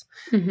 houses.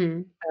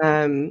 And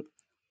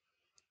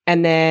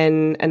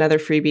then another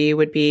freebie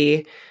would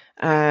be,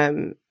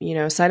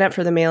 sign up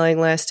for the mailing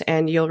list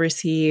and you'll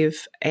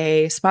receive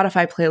a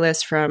Spotify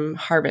playlist from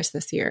Harvest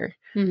this year,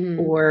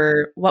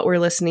 or what we're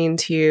listening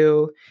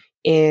to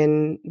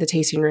in the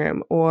tasting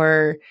room,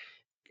 or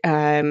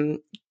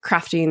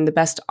crafting the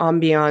best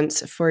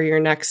ambiance for your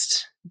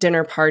next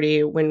dinner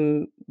party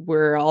when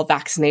we're all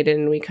vaccinated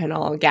and we can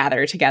all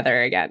gather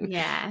together again.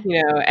 Yeah.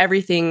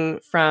 Everything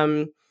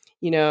from,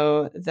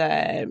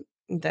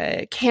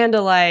 the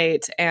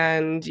candlelight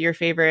and your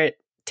favorite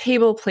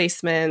table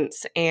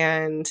placements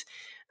and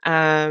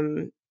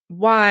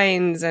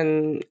wines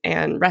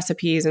and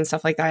recipes and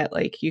stuff like that.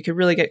 Like, you could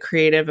really get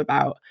creative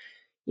about,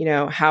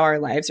 how our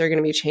lives are going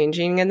to be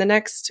changing in the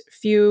next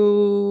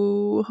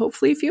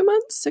hopefully few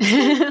months. 6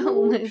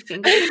 months.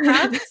 Fingers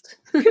crossed.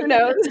 Who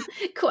knows?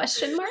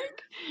 Question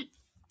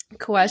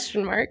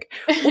mark.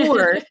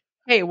 Or,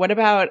 hey, what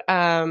about,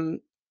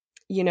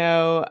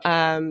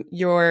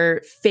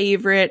 your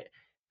favorite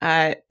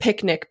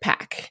picnic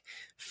pack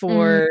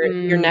for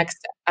your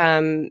next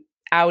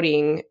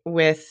outing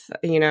with,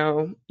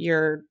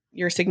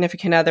 your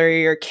significant other,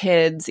 your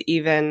kids,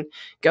 even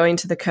going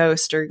to the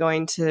coast or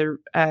going to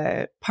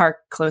a park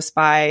close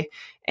by,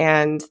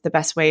 and the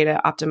best way to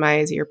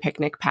optimize your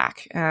picnic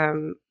pack.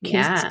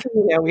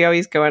 We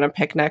always go on a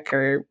picnic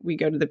or we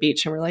go to the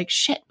beach and we're like,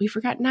 shit, we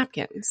forgot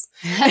napkins.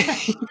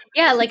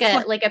 Yeah, like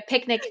a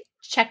picnic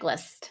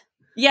checklist.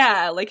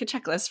 Yeah, like a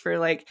checklist for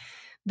like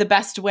the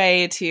best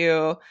way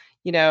to,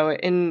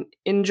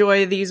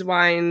 enjoy these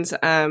wines,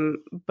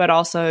 but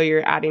also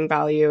you're adding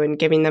value and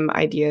giving them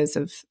ideas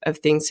of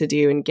things to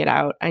do and get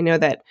out. I know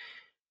that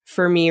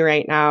for me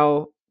right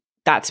now,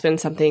 that's been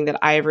something that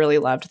I've really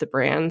loved, the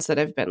brands that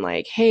have been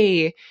like,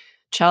 hey,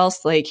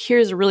 Chelsea, like,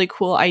 here's a really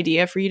cool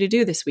idea for you to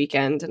do this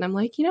weekend. And I'm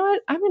like, you know what?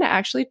 I'm going to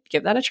actually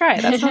give that a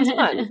try. That sounds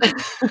fun.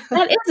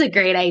 That is a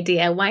great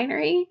idea,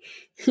 winery.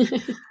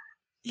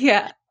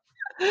 Yeah.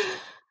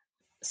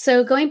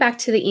 So going back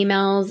to the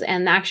emails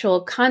and the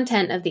actual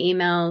content of the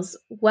emails,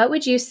 what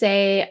would you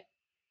say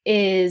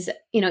is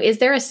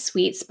there a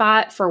sweet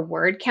spot for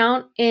word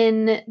count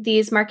in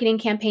these marketing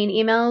campaign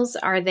emails?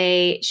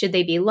 Should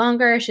they be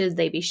longer? Should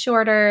they be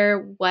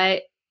shorter?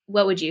 What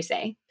would you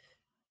say?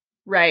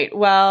 Right.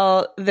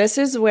 Well, this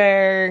is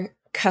where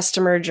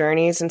customer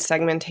journeys and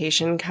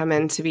segmentation come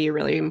in to be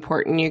really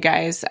important, you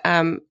guys.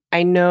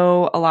 I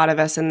know a lot of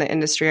us in the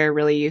industry are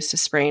really used to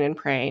spraying and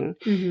praying,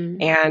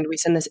 and we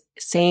send this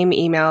same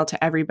email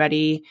to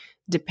everybody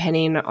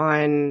depending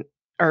on,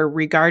 or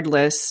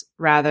regardless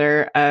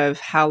rather,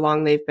 of how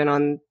long they've been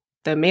on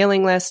the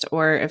mailing list,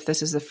 or if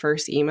this is the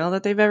first email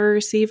that they've ever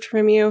received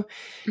from you.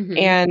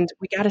 And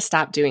we got to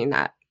stop doing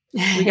that.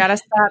 We got to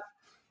stop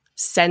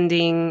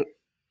sending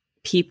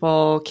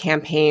people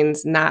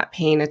campaigns not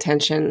paying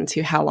attention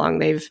to how long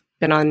they've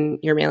been on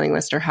your mailing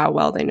list or how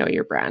well they know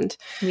your brand.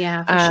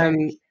 Yeah, for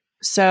sure.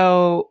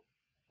 So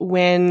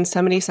when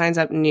somebody signs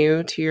up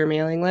new to your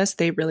mailing list,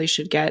 they really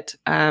should get,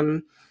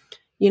 I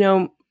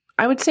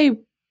would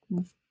say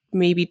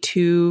maybe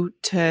 2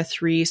 to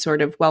 3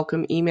 sort of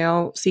welcome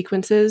email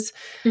sequences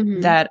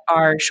that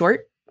are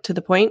short, to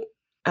the point.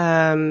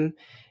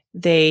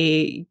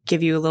 They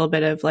give you a little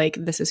bit of like,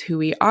 this is who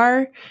we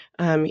are.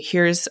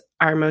 Here's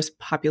our most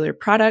popular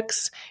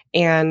products,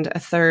 and a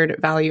third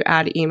value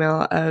add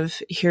email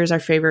of here's our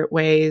favorite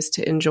ways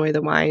to enjoy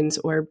the wines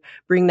or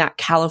bring that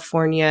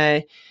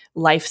California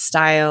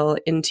lifestyle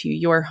into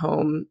your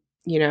home,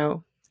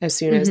 as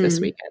soon as this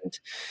weekend.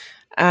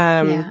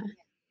 And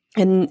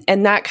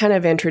that kind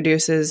of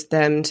introduces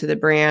them to the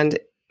brand.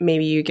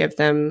 Maybe you give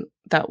them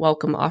that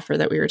welcome offer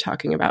that we were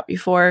talking about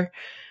before.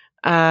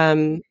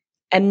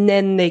 And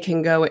then they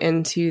can go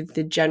into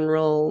the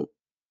general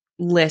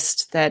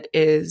list that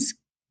is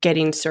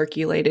getting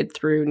circulated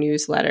through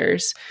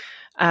newsletters.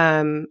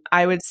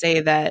 I would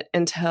say that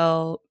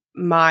until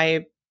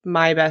my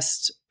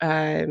best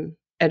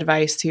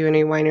advice to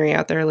any winery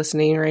out there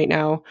listening right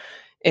now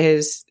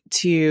is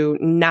to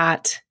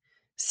not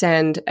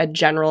send a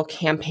general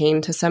campaign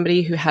to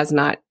somebody who has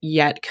not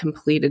yet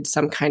completed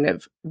some kind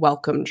of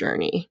welcome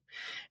journey.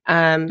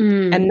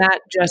 And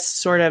that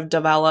just sort of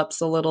develops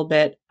a little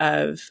bit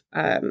of,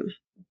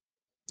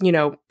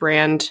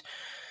 brand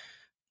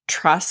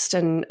trust,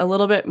 and a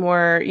little bit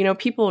more,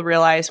 people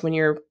realize when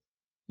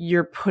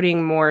you're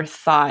putting more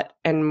thought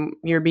and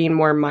you're being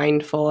more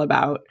mindful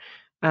about,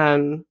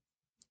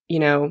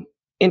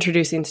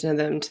 introducing to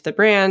them to the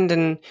brand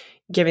and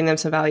giving them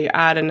some value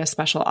add and a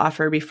special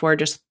offer before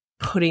just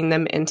putting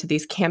them into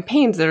these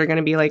campaigns that are going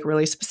to be like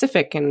really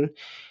specific and,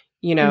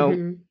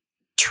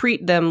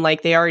 treat them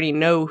like they already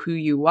know who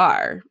you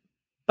are.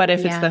 But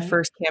if it's the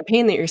first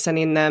campaign that you're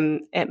sending them,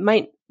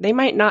 they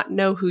might not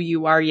know who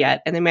you are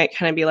yet. And they might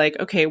kind of be like,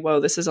 okay, whoa,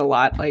 this is a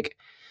lot. Like,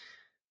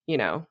 I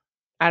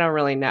don't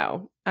really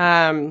know.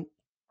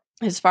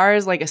 As far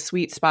as like a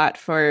sweet spot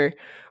for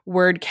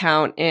word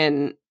count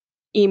in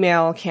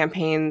email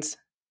campaigns,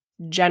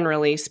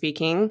 generally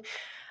speaking,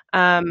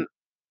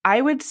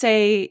 I would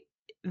say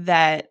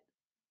that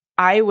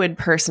I would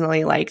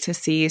personally like to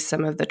see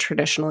some of the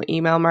traditional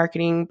email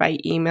marketing by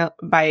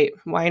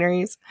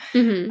wineries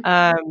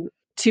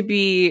to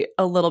be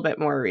a little bit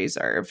more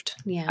reserved.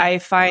 Yeah. I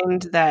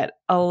find that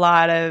a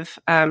lot of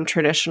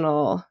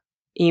traditional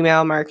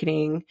email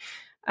marketing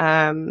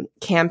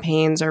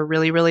campaigns are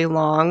really, really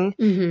long,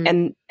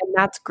 and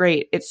that's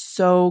great. It's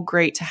so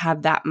great to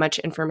have that much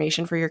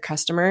information for your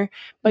customer,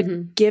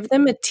 but give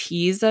them a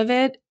tease of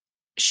it,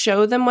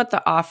 show them what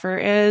the offer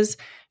is,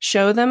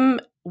 show them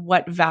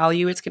what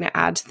value it's going to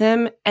add to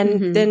them,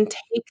 and then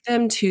take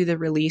them to the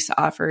release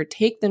offer,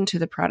 take them to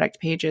the product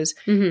pages,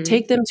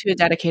 take them to a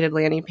dedicated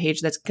landing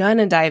page that's going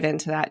to dive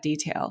into that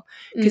detail,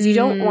 because you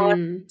don't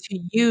want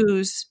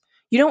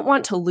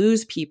to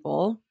lose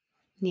people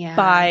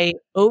by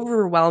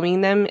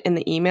overwhelming them in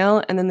the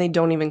email and then they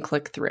don't even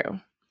click through.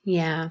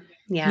 Yeah.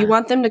 You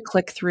want them to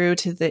click through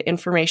to the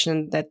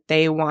information that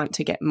they want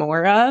to get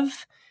more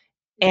of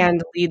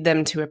and lead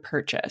them to a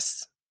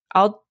purchase.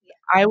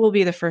 I will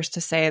be the first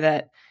to say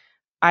that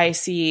I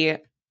see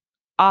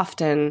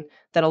often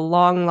that a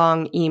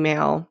long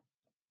email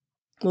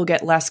will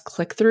get less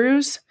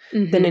click-throughs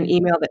than an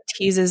email that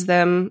teases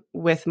them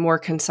with more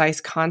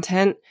concise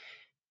content,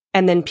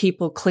 and then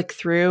people click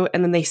through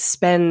and then they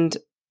spend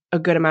a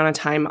good amount of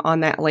time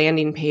on that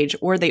landing page,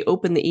 or they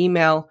open the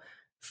email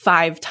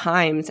 5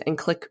 times and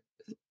click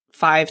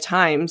 5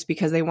 times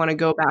because they want to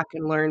go back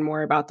and learn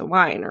more about the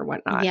wine or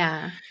whatnot.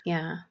 Yeah.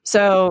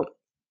 So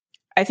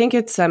I think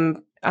it's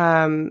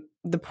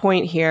the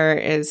point here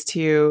is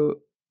to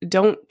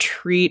don't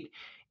treat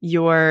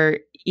your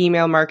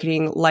email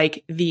marketing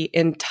like the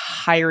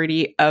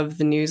entirety of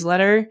the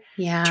newsletter.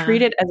 Yeah.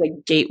 Treat it as a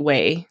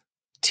gateway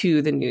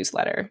to the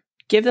newsletter.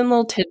 Give them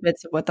little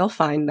tidbits of what they'll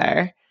find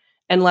there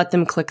and let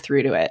them click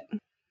through to it.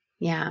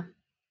 Yeah.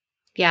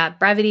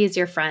 Brevity is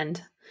your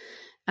friend.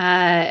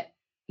 I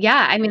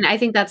mean, I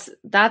think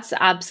that's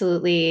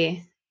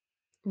absolutely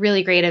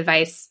really great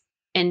advice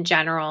in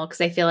general,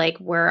 because I feel like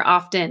we're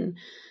often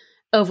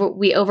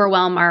we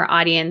overwhelm our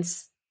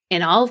audience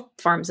in all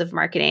forms of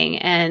marketing,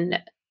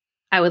 and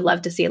I would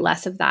love to see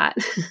less of that.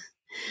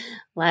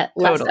 Less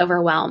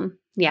overwhelm.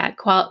 Yeah,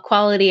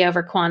 quality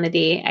over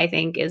quantity, I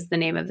think, is the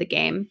name of the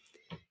game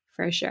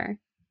for sure.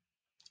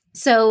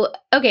 So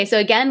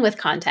again, with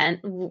content,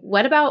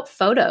 what about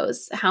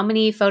photos? How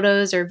many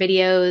photos or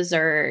videos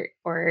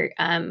or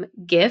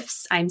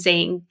GIFs? I'm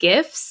saying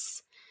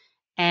GIFs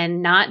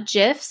and not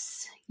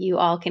GIFs. You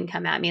all can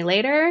come at me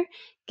later.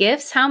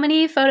 GIFs, how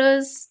many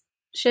photos,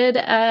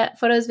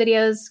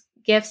 videos,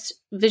 GIFs,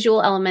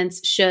 visual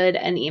elements should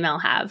an email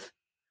have?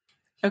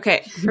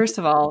 Okay, first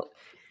of all,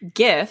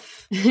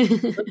 GIF.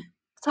 Let's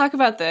talk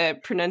about the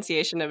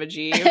pronunciation of a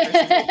G versus a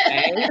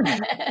J.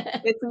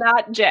 It's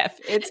not GIF,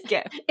 it's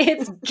GIF.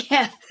 It's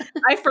GIF.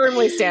 I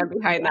firmly stand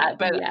behind that,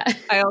 but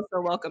I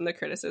also welcome the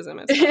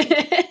criticism.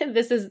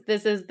 This is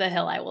the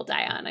hill I will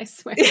die on, I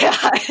swear.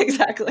 Yeah,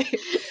 exactly.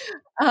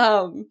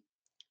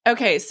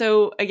 Okay,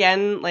 so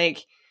again,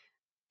 like,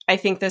 I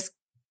think this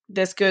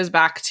goes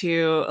back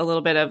to a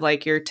little bit of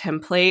like your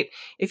template.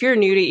 If you're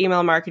new to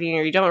email marketing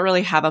or you don't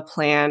really have a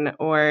plan,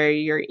 or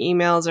your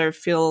emails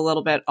feel a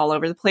little bit all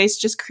over the place,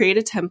 just create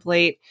a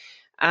template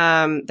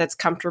that's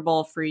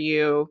comfortable for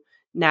you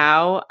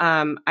now.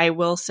 I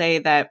will say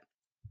that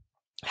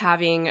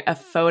having a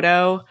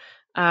photo,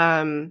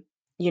 photo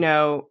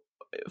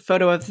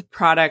of the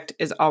product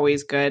is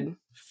always good.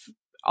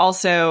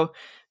 Also,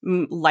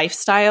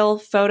 lifestyle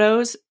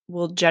photos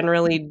will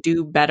generally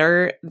do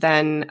better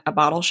than a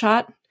bottle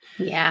shot.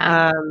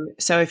 Yeah.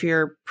 So if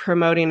you're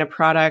promoting a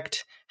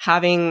product,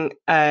 having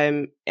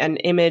an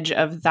image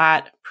of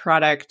that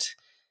product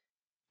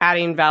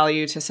adding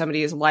value to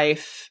somebody's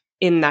life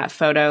in that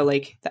photo,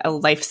 like a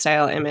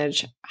lifestyle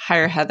image,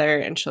 hire Heather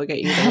and she'll get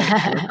you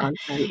the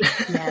content.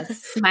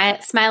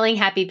 Yes. Smiling,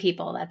 happy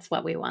people. That's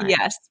what we want.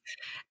 Yes.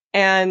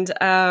 And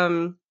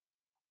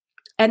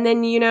And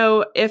then,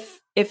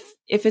 if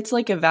it's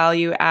like a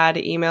value add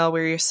email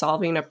where you're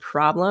solving a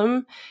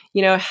problem,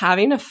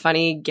 having a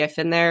funny GIF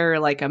in there or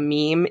like a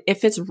meme,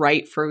 if it's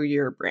right for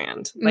your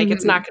brand, like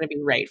it's not going to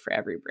be right for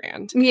every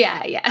brand.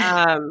 Yeah.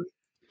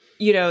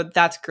 Yeah.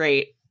 That's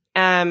great.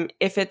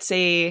 If it's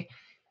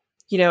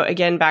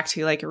again, back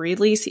to like a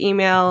release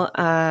email,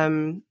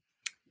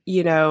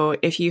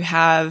 if you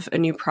have a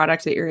new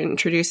product that you're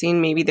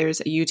introducing, maybe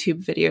there's a YouTube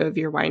video of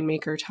your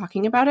winemaker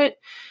talking about it.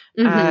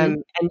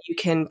 And you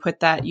can put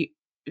that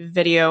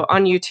video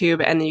on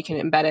YouTube and then you can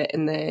embed it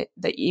in the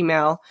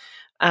email.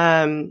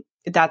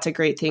 That's a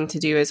great thing to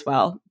do as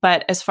well.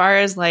 But as far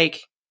as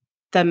like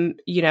the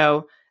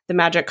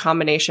magic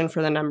combination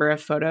for the number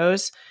of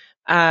photos,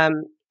 I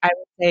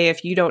would say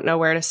if you don't know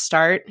where to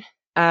start,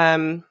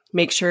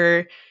 make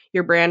sure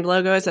your brand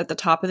logo is at the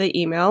top of the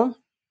email.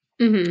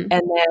 And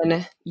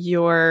then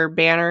your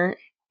banner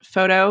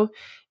photo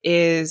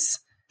is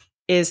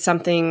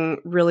something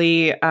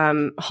really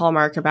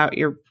hallmark about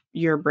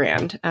your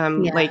brand.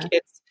 Like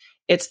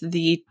it's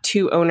the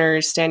two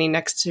owners standing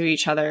next to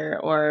each other,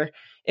 or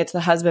it's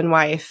the husband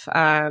wife,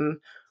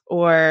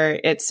 or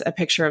it's a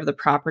picture of the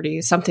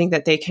property, something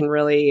that they can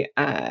really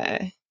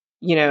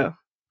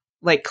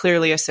like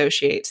clearly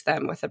associates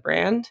them with a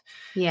brand.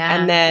 Yeah.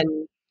 And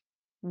then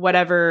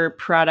whatever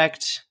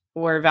product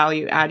or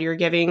value add you're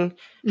giving,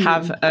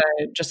 have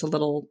just a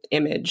little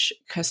image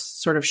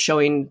sort of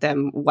showing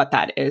them what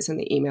that is in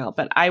the email.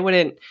 But I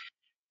wouldn't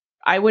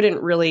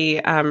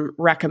really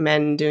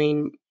recommend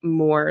doing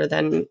more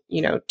than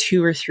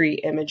 2 or 3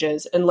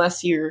 images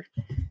unless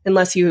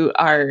you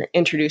are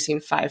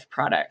introducing 5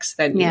 products.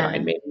 Then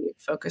I'd maybe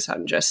focus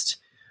on just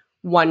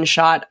one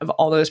shot of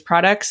all those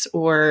products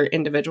or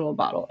individual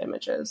bottle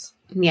images.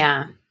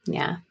 Yeah.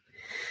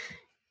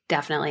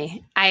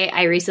 Definitely.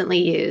 I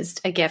recently used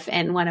a GIF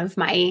in one of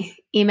my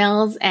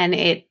emails, and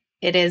it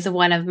is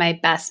one of my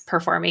best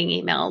performing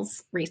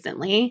emails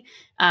recently.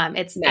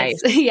 It's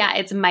nice.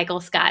 It's Michael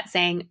Scott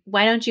saying,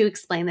 "Why don't you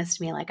explain this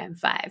to me like I'm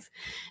 5?"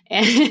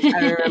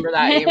 I remember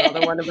that email,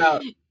 the one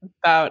about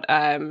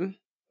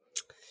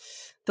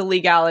the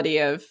legality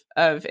of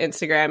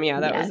Instagram.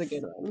 Yeah, that was a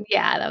good one.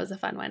 Yeah, that was a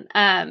fun one.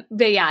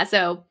 But yeah,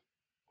 so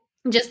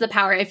just the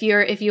power, if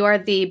you are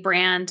the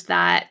brand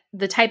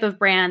the type of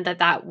brand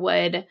that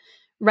would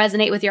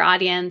resonate with your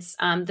audience.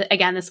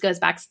 Again, this goes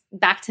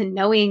back to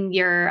knowing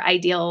your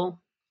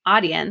ideal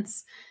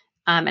audience,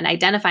 and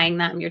identifying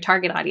them, your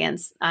target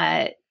audience.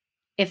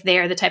 If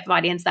they're the type of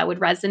audience that would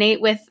resonate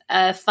with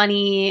a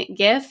funny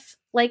GIF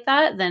like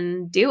that,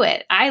 then do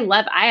it. I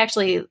love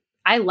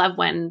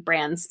when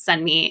brands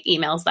send me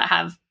emails that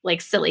have like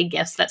silly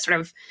GIFs that sort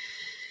of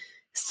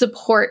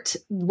support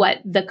what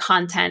the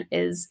content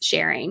is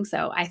sharing.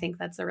 So I think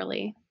that's a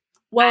really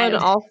and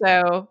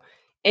also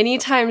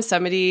anytime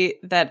somebody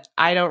that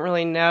I don't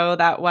really know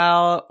that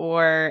well,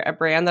 or a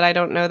brand that I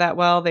don't know that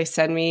well, they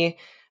send me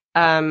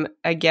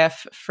a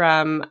GIF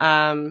from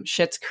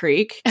Schitt's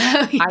Creek,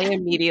 I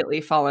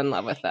immediately fall in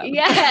love with them.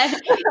 Yeah,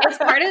 it's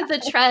part of the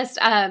trust.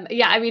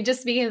 I mean,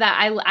 just speaking of that,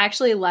 I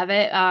actually love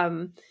it.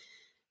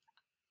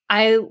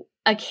 I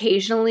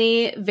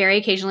very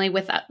occasionally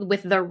with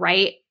the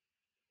right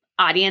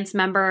audience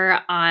member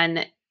on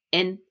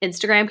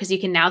Instagram, because you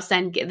can now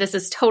send, this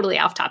is totally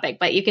off topic,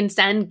 but you can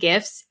send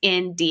GIFs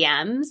in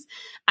DMs.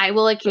 I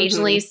will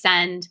occasionally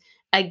send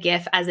a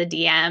GIF as a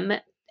DM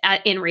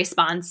in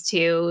response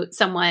to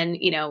someone,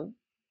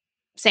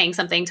 saying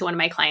something to one of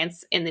my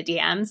clients in the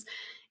DMs.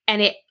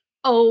 And it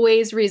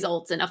always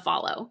results in a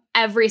follow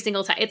every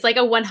single time. It's like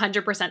a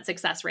 100%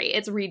 success rate.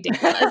 It's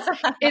ridiculous.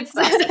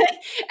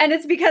 And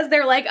it's because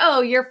they're like,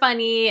 "Oh, you're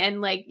funny," and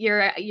like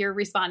you're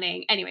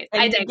responding. Anyways,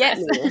 I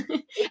digress.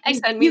 You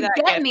send me that.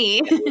 Get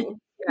me.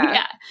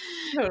 Yeah.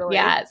 Totally.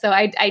 Yeah. So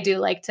I do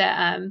like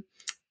to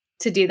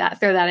do that,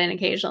 throw that in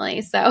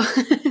occasionally. So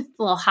a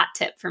little hot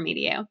tip for me to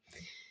you.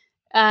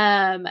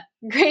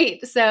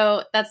 Great.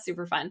 So that's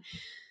super fun.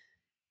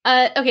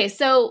 Okay.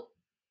 So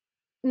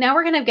now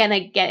we're gonna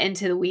get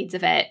into the weeds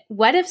of it.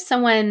 What if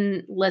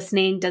someone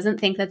listening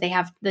doesn't think that they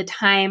have the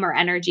time or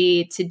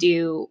energy to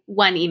do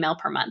one email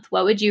per month?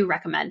 What would you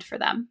recommend for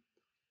them?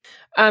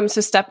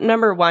 So step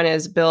number 1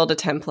 is build a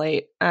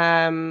template.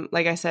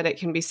 Like I said, it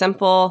can be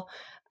simple.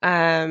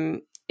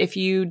 If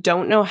you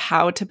don't know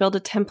how to build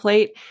a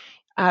template,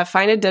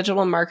 find a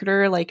digital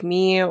marketer like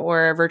me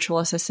or a virtual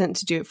assistant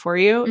to do it for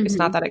you. It's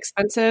not that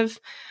expensive.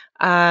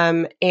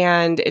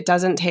 And it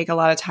doesn't take a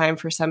lot of time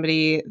for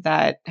somebody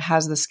that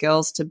has the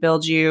skills to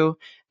build you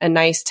a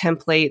nice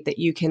template that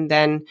you can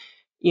then,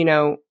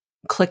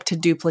 click to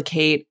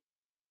duplicate,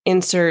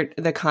 insert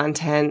the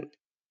content,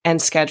 and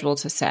schedule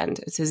to send.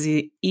 It's as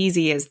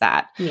easy as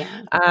that. Yeah.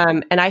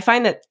 And I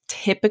find that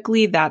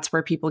typically that's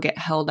where people get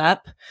held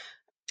up.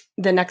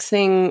 The next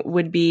thing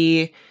would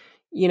be,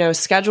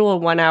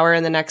 schedule 1 hour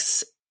in the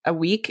next a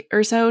week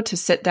or so to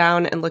sit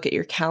down and look at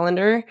your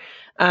calendar.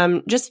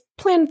 Just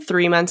plan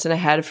 3 months and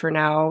ahead for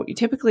now.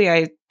 Typically,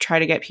 I try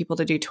to get people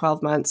to do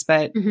 12 months,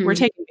 but we're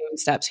taking baby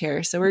steps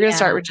here. So we're going to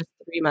start with just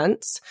 3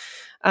 months.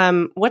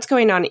 What's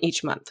going on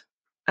each month?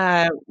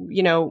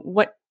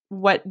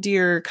 what do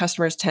your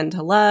customers tend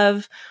to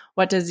love?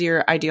 What does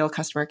your ideal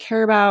customer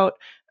care about?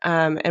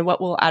 And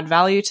what will add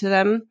value to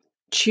them?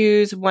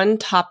 Choose one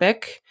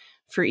topic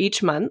for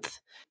each month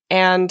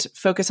and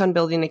focus on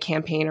building a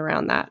campaign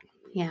around that.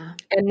 Yeah.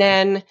 And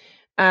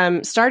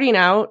then starting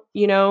out,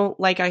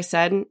 like I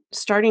said,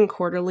 starting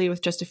quarterly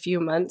with just a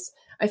few months,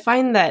 I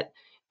find that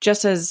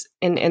just as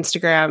in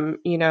Instagram,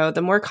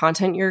 the more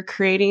content you're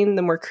creating,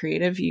 the more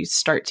creative you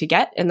start to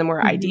get and the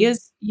more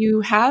ideas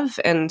you have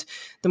and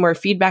the more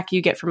feedback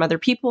you get from other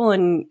people,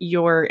 and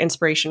your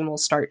inspiration will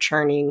start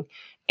churning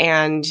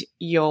and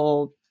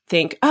you'll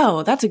think,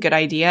 oh, that's a good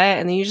idea.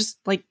 And then you just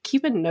like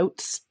keep a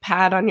notes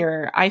pad on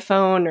your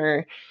iPhone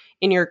or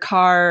in your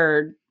car,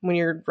 or when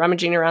you're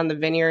rummaging around the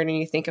vineyard and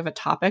you think of a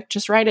topic,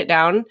 just write it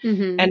down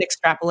and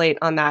extrapolate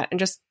on that, and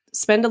just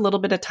spend a little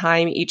bit of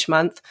time each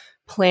month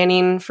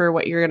planning for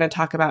what you're going to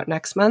talk about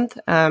next month.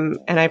 And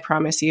I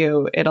promise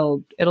you,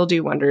 it'll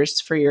do wonders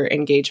for your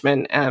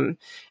engagement and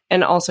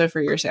also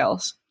for your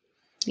sales.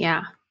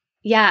 Yeah.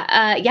 Yeah.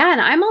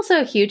 And I'm also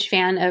a huge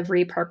fan of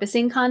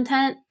repurposing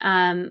content.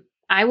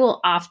 I will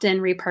often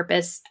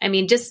repurpose. I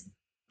mean, just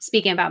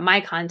speaking about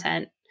my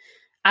content,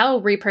 I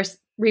will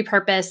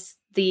repurpose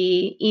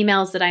the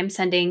emails that I'm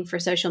sending for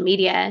social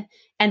media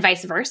and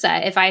vice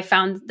versa. If I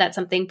found that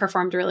something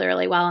performed really,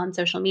 really well on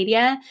social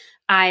media,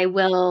 I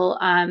will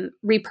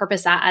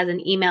repurpose that as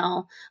an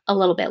email a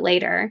little bit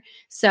later.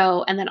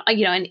 So, and then,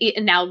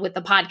 and now with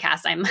the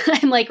podcast, I'm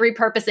like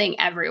repurposing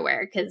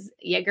everywhere because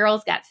your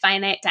girl's got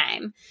finite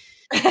time.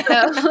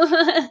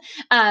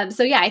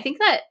 So yeah, I think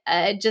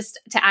that just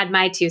to add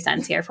my 2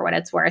 cents here for what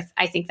it's worth,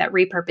 I think that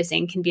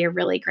repurposing can be a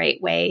really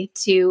great way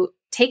to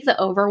take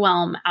the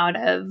overwhelm out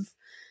of,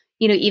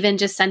 even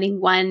just sending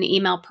one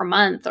email per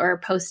month or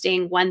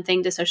posting one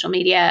thing to social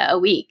media a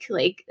week.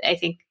 Like, I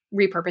think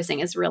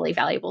repurposing is a really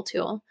valuable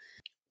tool.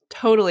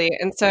 Totally.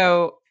 And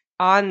so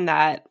on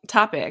that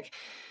topic,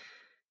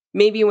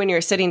 maybe when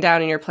you're sitting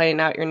down and you're planning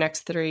out your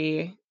next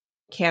 3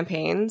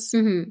 campaigns,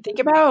 think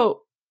about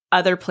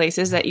other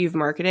places that you've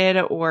marketed,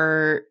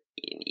 or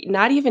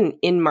not even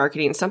in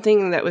marketing,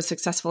 something that was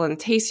successful in the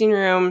tasting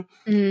room,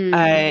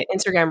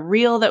 Instagram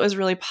reel that was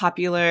really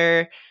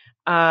popular,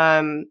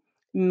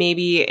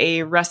 maybe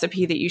a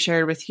recipe that you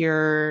shared with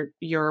your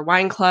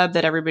wine club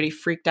that everybody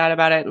freaked out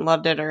about it and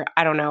loved it, or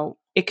I don't know.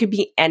 It could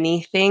be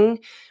anything,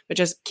 but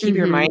just keep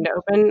your mind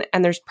open.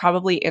 And there's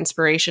probably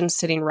inspiration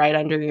sitting right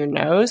under your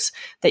nose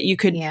that you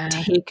could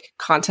take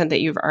content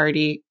that you've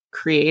already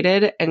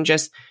created and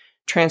just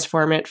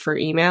transform it for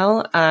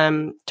email,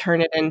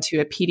 turn it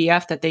into a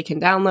PDF that they can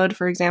download,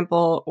 for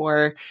example,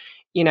 or,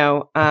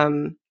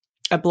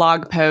 a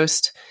blog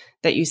post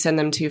that you send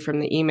them to from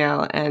the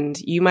email. And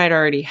you might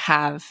already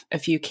have a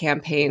few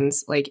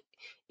campaigns like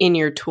in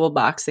your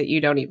toolbox that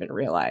you don't even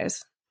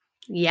realize.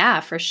 Yeah,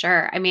 for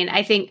sure. I mean,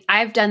 I think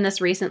I've done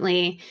this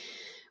recently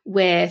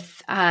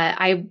with,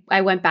 I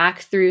went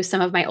back through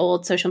some of my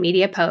old social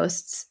media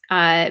posts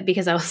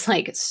because I was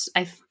like,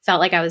 I felt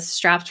like I was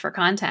strapped for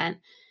content.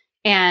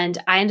 And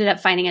I ended up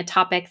finding a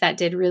topic that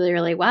did really,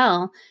 really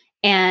well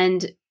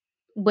and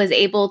was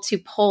able to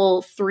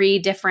pull 3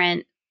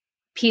 different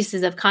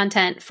pieces of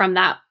content from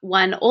that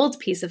one old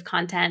piece of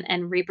content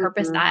and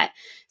repurpose that.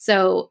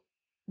 So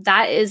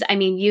that is, I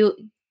mean,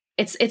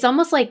 it's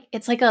almost like,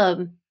 it's like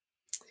a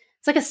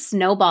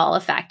snowball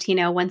effect,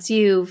 once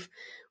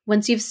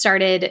you've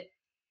started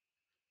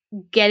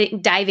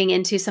diving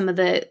into some of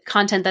the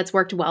content that's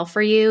worked well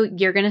for you,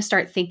 you're going to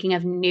start thinking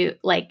of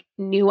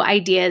new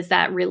ideas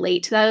that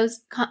relate to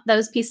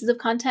those pieces of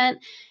content,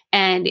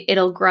 and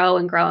it'll grow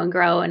and grow and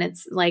grow. And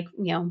it's like,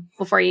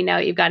 before you know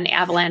it, you've got an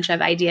avalanche of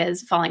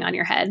ideas falling on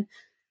your head.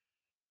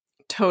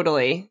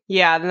 Totally.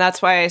 Yeah. And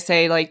that's why I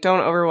say, like,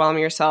 don't overwhelm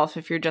yourself.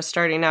 If you're just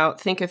starting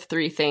out, think of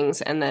 3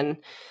 things, and then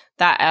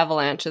that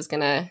avalanche is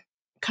going to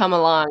come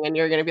along and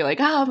you're going to be like,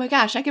 oh my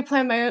gosh, I could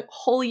plan my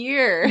whole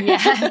year.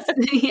 Yes.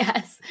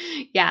 Yes.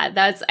 Yeah.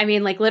 That's, I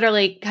mean, like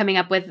literally coming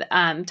up with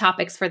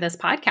topics for this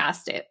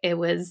podcast. It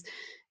was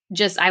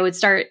just, I would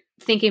start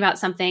thinking about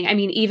something. I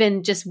mean,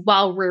 even just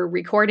while we're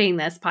recording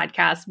this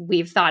podcast,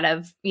 we've thought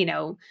of,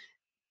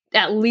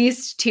 at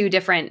least 2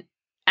 different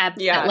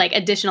like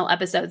additional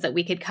episodes that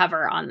we could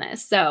cover on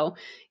this. So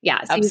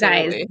yeah. So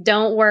absolutely. You guys,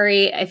 don't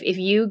worry.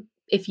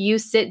 If you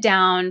sit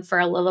down for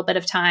a little bit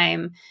of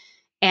time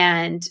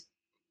and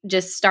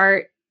just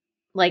start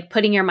like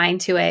putting your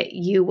mind to it,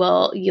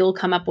 you'll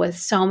come up with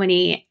so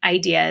many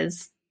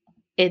ideas.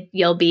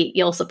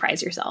 You'll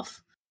surprise yourself.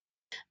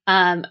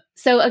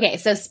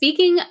 So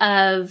speaking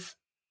of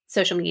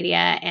social media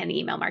and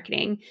email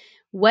marketing,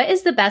 what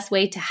is the best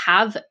way to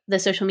have the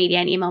social media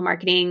and email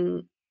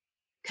marketing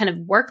kind of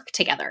work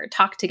together,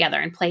 talk together,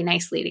 and play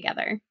nicely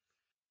together?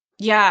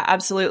 Yeah,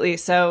 absolutely.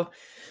 So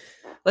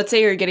let's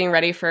say you're getting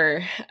ready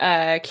for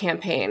a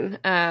campaign.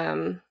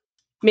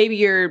 Maybe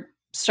you're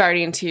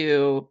starting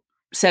to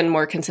send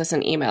more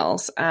consistent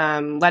emails,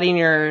 letting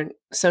your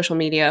social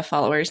media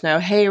followers know,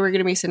 hey, we're going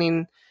to be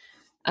sending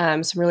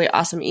some really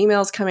awesome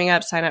emails coming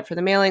up. Sign up for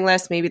the mailing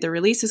list. Maybe the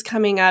release is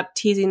coming up,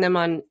 teasing them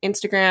on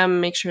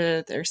Instagram, make sure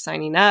that they're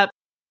signing up.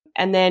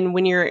 And then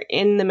when you're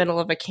in the middle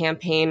of a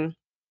campaign,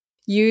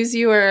 use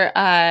your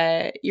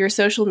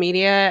social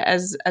media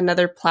as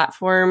another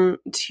platform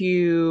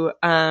to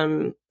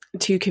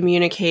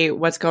communicate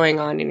what's going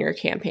on in your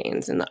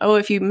campaigns. And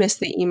if you missed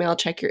the email,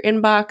 check your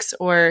inbox,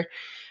 or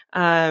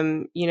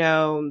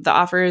the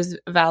offer is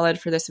valid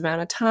for this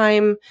amount of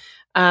time.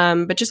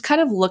 But just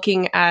kind of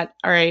looking at,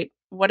 all right,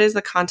 what is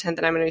the content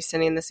that I'm going to be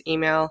sending this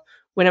email?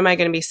 When am I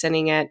going to be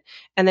sending it?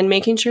 And then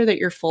making sure that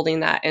you're folding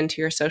that into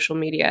your social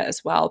media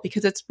as well,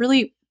 because it's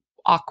really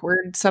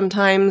awkward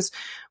sometimes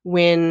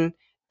when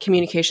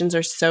communications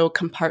are so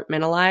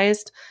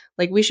compartmentalized.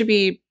 Like, we should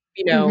be,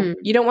 you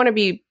don't want to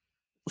be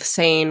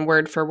saying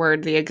word for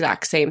word the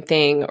exact same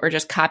thing, or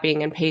just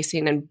copying and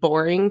pasting and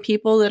boring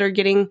people that are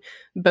getting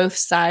both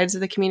sides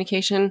of the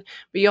communication.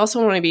 But you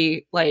also want to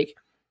be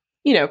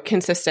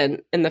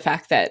consistent in the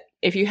fact that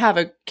if you have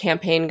a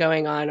campaign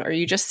going on, or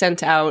you just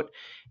sent out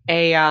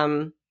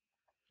a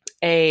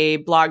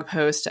blog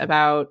post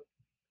about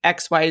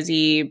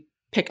XYZ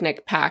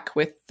picnic pack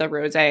with the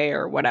rosé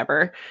or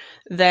whatever,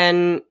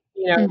 then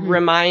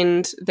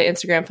remind the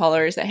Instagram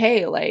followers that,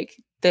 hey,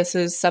 this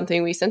is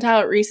something we sent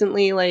out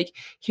recently.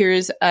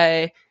 Here's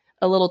a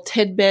little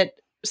tidbit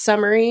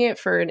summary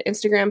for an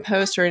Instagram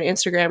post or an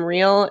Instagram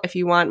reel. If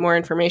you want more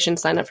information,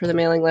 sign up for the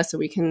mailing list so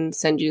we can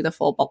send you the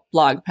full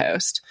blog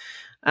post,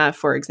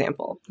 for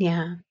example.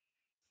 Yeah.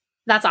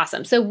 That's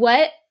awesome. So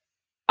what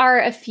are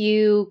a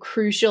few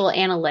crucial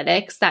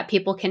analytics that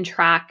people can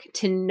track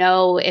to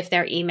know if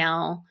their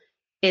email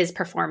is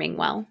performing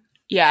well?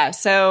 Yeah.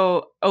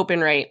 So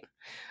open rates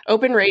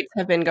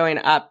have been going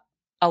up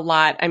a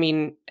lot. I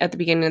mean, at the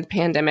beginning of the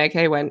pandemic,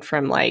 they went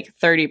from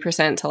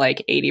 30% to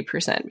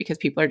 80% because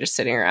people are just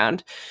sitting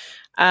around.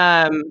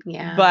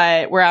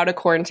 But we're out of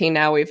quarantine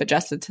now. We've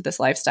adjusted to this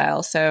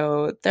lifestyle.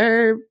 So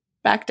they're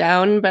back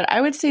down. But I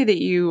would say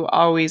that you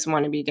always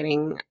want to be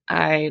getting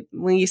at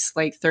least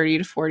 30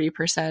 to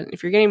 40%.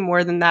 If you're getting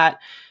more than that,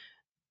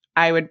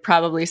 I would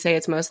probably say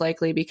it's most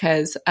likely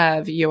because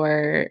of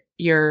your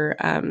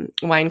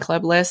wine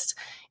club list.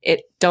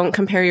 Don't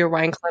compare your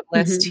wine club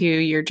list to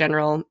your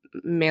general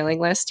mailing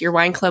list. Your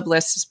wine club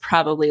list is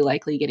probably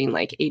likely getting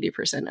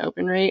 80%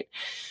 open rate.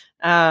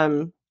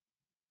 So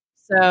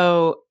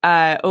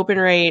open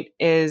rate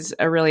is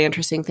a really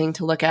interesting thing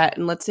to look at.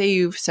 And let's say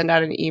you send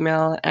out an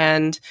email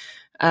and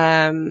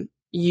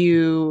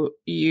you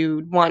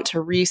want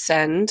to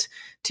resend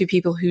to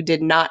people who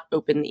did not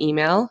open the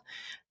email.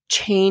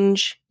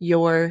 Change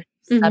your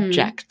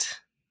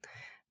subject.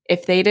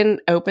 If they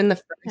didn't open the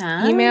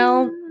first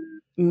email,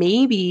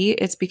 maybe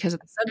it's because of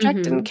the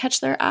subject didn't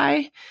catch their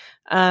eye,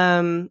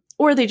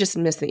 or they just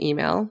missed the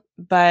email.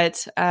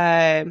 But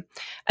another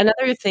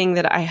thing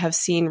that I have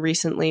seen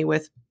recently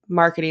with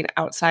marketing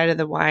outside of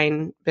the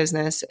wine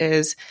business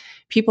is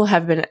people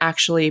have been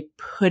actually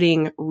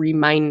putting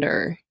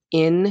reminder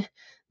in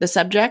the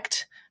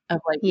subject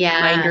of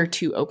reminder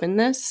to open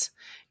this.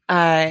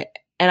 And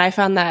I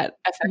found that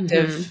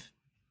effective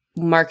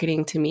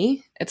marketing to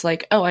me. It's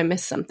I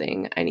missed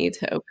something. I need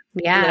to open.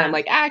 Yeah. And then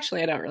I'm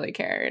actually, I don't really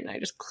care. And I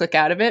just click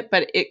out of it,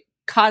 but it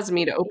caused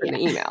me to open the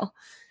email.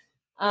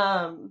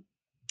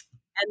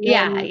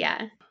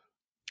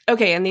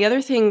 Okay. And the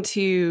other thing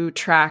to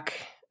track,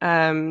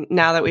 now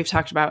that we've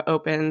talked about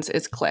opens,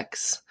 is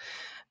clicks.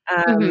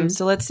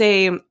 So let's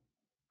say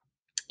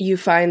you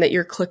find that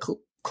your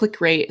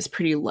click rate is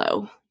pretty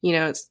low.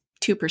 It's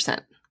 2%.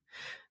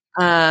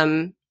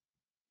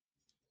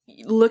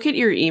 Look at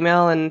your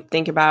email and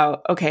think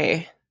about,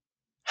 okay,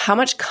 how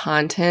much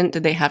content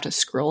did they have to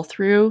scroll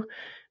through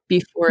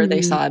before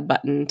they saw a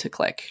button to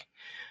click?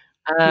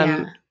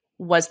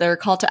 Was there a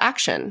call to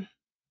action?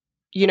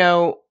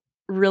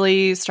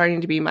 Really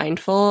starting to be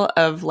mindful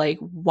of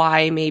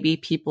why maybe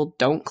people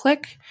don't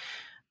click.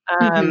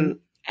 And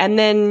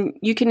then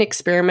you can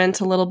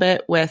experiment a little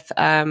bit with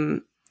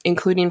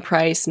including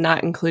price,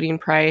 not including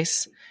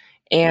price,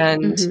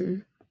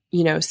 and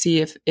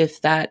see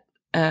if that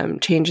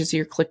changes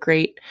your click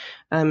rate.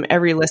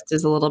 Every list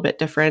is a little bit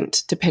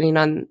different depending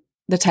on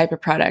the type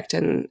of product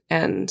and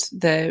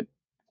the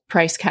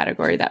price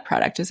category that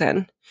product is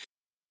in.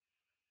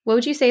 What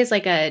would you say is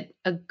a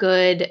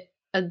good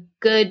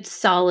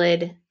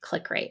solid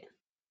click rate?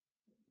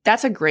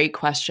 That's a great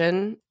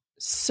question.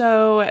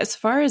 So as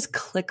far as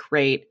click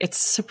rate, it's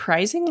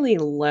surprisingly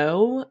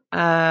low.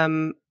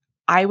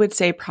 I would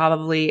say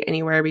probably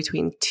anywhere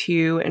between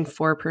 2 and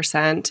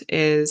 4%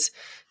 is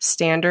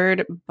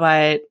standard.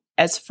 But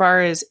as far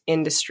as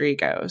industry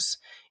goes,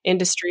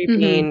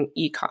 being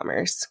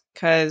e-commerce,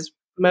 because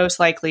most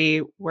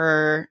likely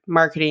we're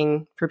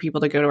marketing for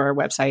people to go to our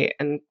website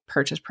and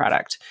purchase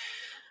product.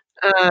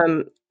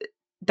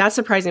 That's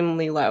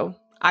surprisingly low.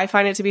 I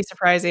find it to be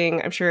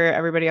surprising. I'm sure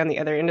everybody on the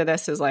other end of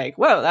this is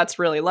whoa, that's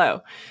really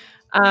low.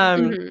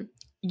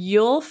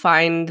 You'll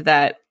find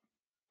that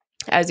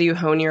as you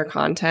hone your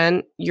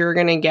content, you're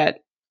going to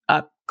get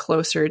up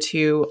closer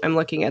to, I'm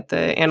looking at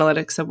the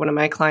analytics of one of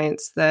my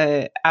clients,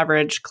 the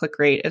average click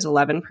rate is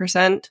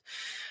 11%.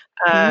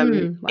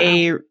 Wow.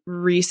 A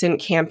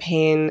recent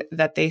campaign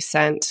that they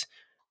sent,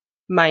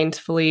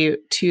 mindfully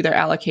to their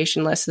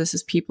allocation list. This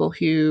is people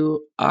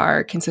who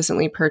are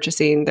consistently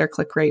purchasing. Their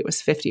click rate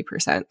was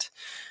 50%,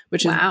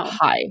 which is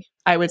high.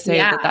 I would say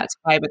that that's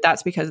high, but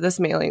that's because this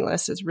mailing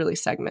list is really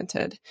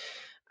segmented.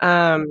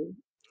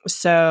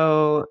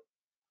 So,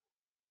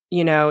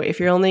 if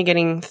you're only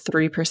getting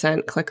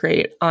 3% click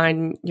rate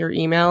on your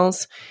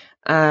emails,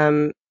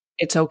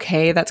 it's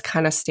okay. That's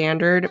kind of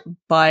standard,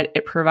 but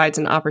it provides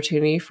an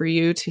opportunity for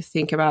you to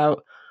think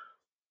about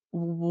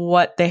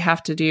what they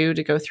have to do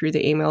to go through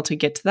the email to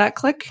get to that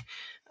click,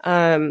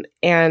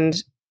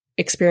 and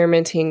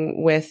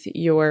experimenting with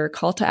your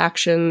call to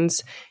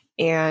actions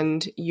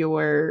and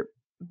your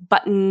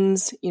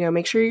buttons.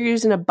 Make sure you're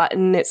using a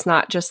button. It's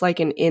not just like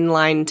an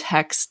inline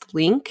text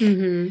link.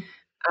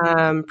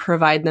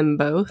 Provide them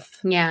both.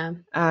 Yeah.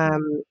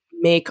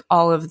 Make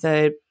all of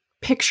the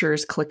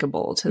pictures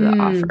clickable to the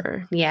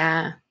offer.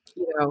 Yeah.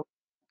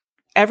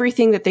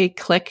 Everything that they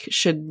click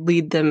should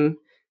lead them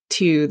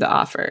to the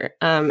offer.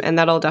 And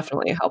that'll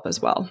definitely help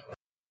as well.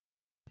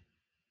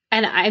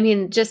 And I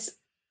mean,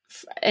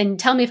 and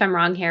tell me if I'm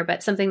wrong here,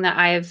 but something that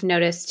I've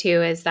noticed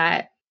too is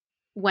that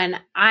when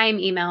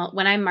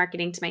I'm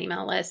marketing to my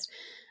email list,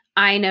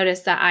 I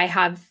notice that I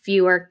have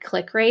fewer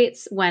click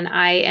rates when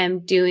I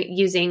am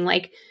using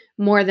like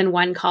more than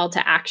one call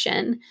to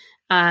action.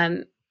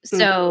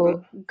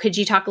 So could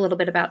you talk a little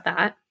bit about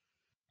that?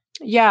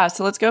 Yeah.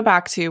 So let's go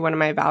back to one of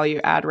my value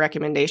add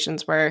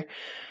recommendations where,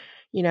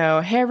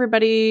 hey,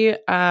 everybody,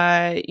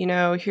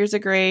 here's a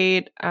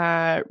great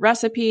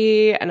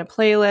recipe and a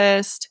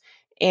playlist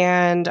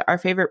and our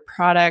favorite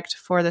product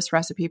for this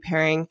recipe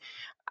pairing.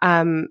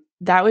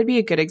 That would be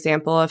a good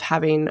example of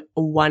having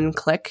one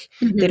click.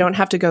 They don't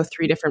have to go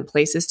 3 different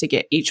places to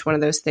get each one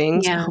of those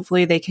things. Yeah.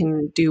 Hopefully they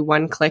can do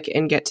one click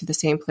and get to the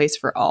same place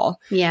for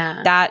all.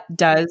 Yeah. That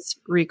does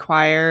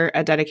require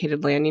a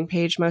dedicated landing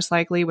page, most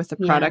likely with the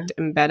product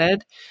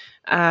embedded.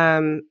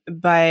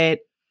 But,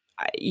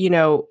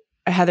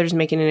 Heather's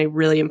making a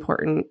really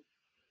important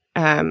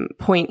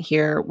point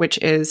here, which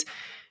is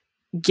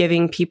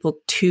giving people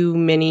too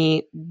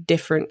many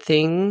different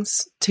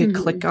things to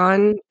click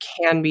on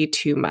can be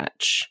too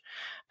much.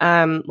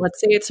 Let's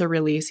say it's a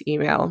release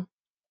email.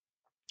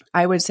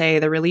 I would say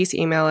the release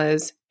email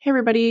is, hey,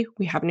 everybody,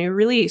 we have a new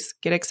release.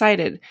 Get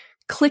excited.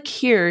 Click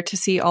here to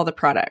see all the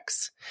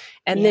products.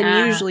 And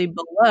then usually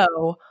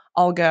below,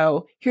 I'll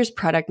go, here's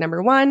product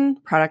number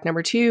 1, product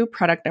number 2,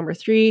 product number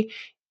 3.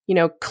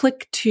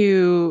 Click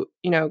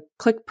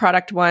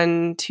product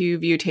 1 to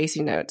view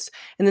tasting notes.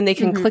 And then they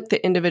can click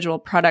the individual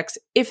products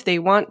if they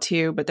want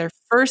to, but their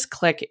first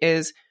click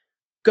is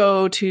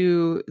go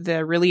to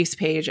the release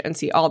page and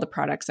see all the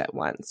products at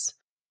once.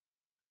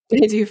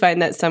 I do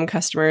find that some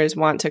customers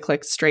want to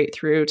click straight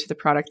through to the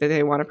product that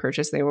they want to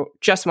purchase. They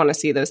just want to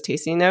see those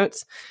tasting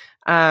notes.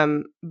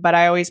 But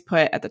I always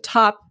put at the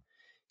top,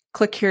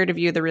 click here to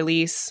view the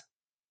release,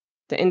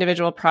 the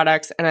individual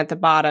products, and at the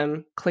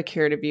bottom, click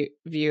here to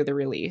view the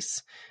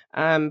release.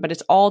 But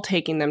it's all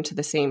taking them to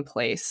the same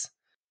place.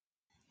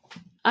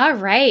 All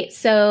right.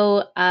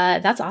 So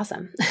that's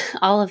awesome.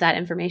 All of that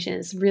information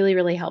is really,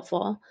 really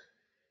helpful.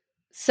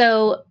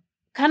 So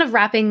kind of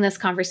wrapping this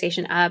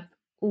conversation up,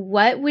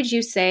 what would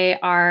you say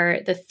are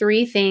the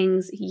 3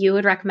 things you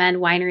would recommend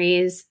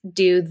wineries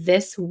do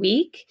this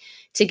week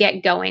to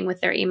get going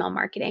with their email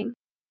marketing?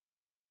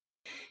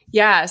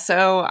 Yeah,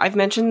 so I've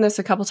mentioned this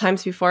a couple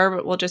times before,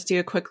 but we'll just do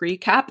a quick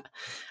recap.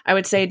 I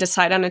would say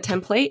decide on a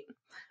template.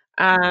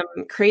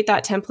 Create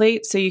that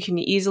template so you can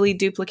easily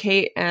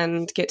duplicate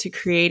and get to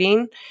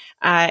creating.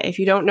 If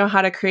you don't know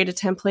how to create a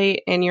template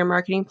in your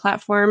marketing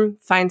platform,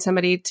 find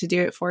somebody to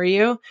do it for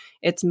you.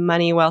 It's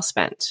money well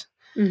spent.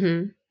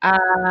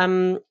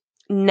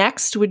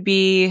 Next would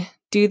be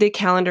do the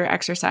calendar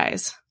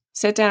exercise.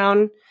 Sit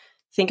down,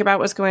 think about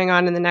what's going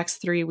on in the next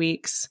 3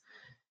 weeks,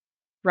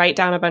 write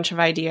down a bunch of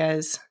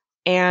ideas,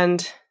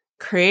 and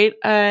create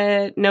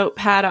a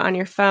notepad on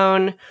your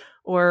phone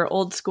or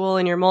old school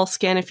in your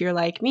Moleskine if you're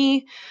like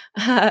me,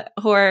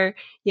 or,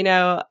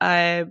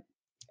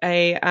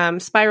 a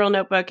spiral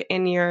notebook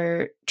in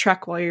your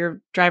truck while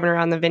you're driving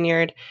around the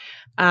vineyard.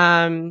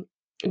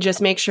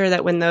 Just make sure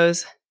that when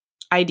those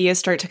ideas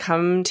start to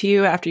come to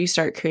you after you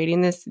start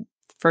creating this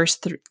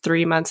first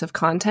 3 months of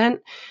content,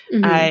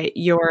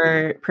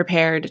 you're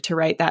prepared to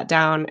write that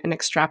down and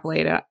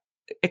extrapolate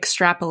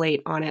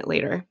on it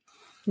later.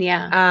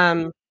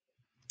 Yeah.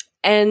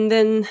 And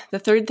then the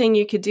third thing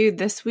you could do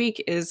this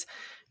week is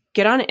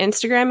get on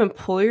Instagram and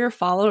pull your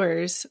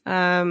followers.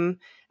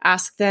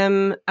 Ask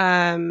them,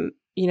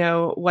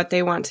 what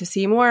they want to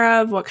see more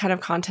of, what kind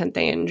of content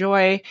they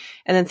enjoy,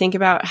 and then think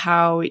about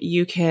how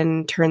you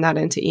can turn that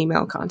into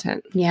email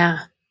content. Yeah.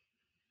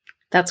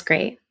 That's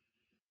great.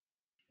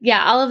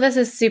 Yeah, all of this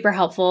is super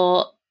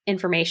helpful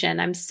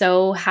information. I'm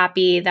so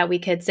happy that we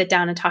could sit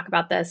down and talk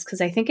about this because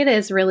I think it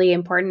is really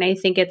important. I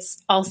think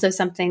it's also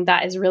something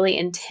that is really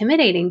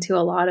intimidating to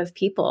a lot of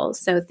people.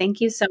 So thank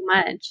you so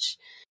much.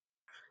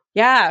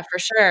 Yeah, for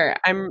sure.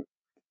 I'm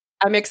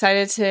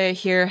excited to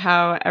hear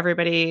how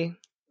everybody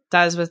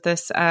does with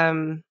this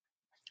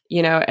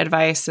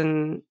advice,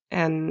 and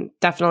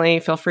definitely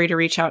feel free to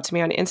reach out to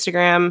me on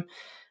Instagram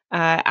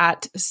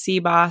at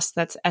Seaboss.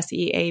 That's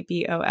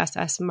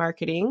SEABOSS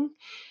marketing.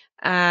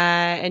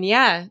 And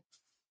yeah,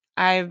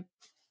 I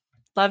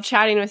love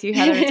chatting with you,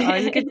 Heather. It's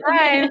always a good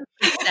time.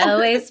 It's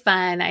always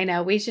fun. I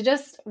know. We should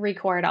just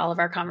record all of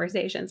our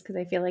conversations because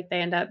I feel like they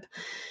end up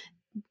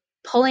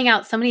pulling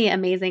out so many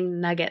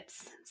amazing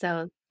nuggets.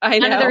 So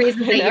one of the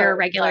reasons that you're a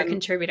regular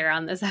contributor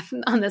on this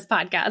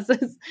podcast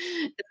is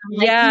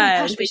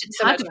gosh, we should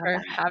so talk much about for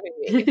that. having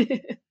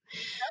me.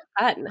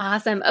 Fun.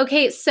 Awesome.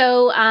 Okay,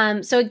 so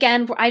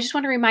again, I just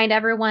want to remind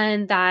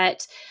everyone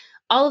that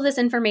all of this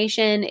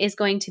information is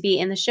going to be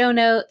in the show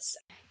notes.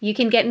 You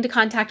can get into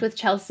contact with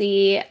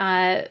Chelsea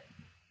via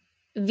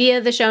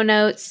the show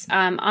notes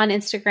on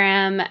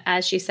Instagram,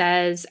 as she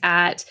says,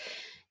 at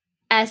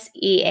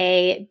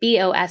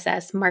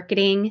SEABOSS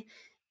marketing.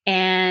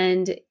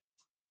 And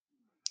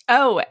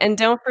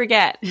don't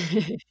forget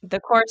the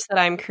course that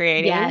I'm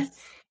creating.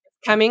 Yes.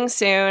 Coming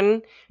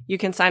soon. You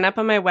can sign up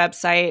on my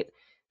website,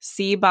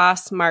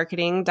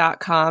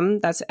 seabossmarketing.com.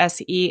 That's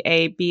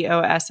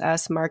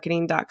SEABOSS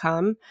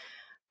marketing.com.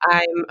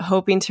 I'm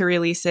hoping to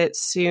release it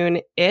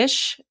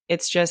soon-ish.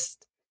 It's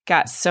just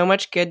got so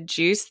much good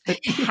juice that's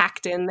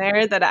packed in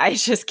there that I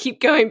just keep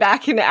going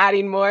back and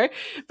adding more,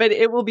 but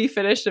it will be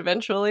finished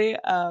eventually.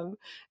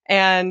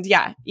 And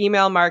yeah,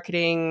 email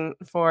marketing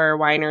for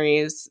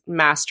wineries,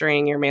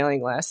 mastering your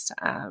mailing list.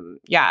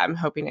 I'm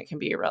hoping it can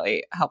be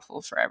really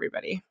helpful for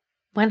everybody.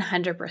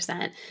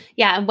 100%.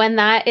 Yeah. And when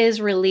that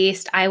is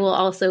released, I will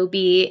also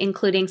be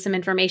including some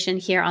information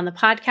here on the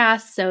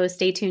podcast. So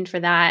stay tuned for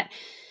that.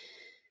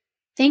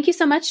 Thank you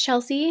so much,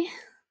 Chelsea.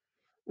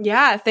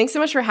 Yeah. Thanks so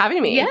much for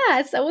having me. Yeah.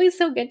 It's always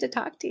so good to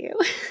talk to you.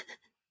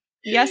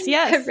 Yes.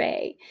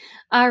 Hooray.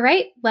 All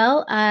right.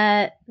 Well,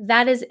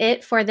 that is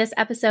it for this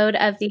episode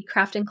of the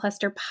Craft and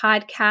Cluster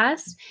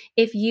podcast.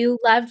 If you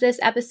loved this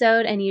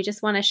episode and you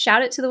just want to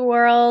shout it to the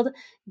world,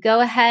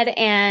 go ahead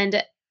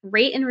and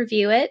rate and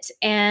review it.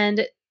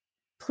 And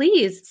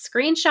please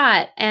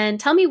screenshot and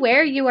tell me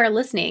where you are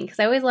listening, because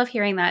I always love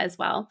hearing that as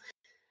well.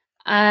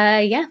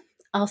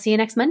 I'll see you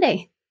next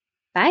Monday.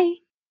 Bye.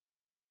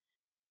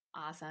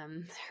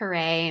 Awesome.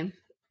 Hooray.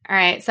 All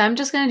right. So I'm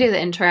just going to do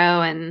the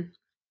intro and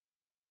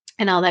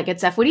all that good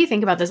stuff. What do you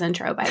think about this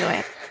intro, by the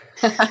way?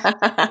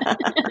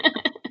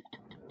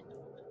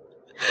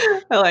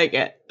 I like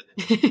it.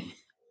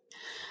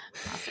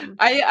 Awesome.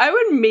 I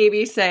would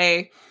maybe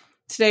say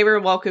today we're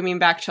welcoming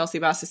back Chelsea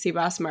Boss of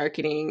Seaboss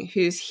Marketing,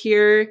 who's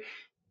here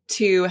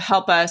to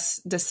help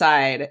us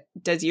decide,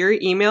 does your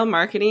email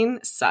marketing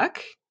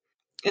suck?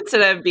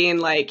 Instead of being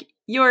like,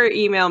 your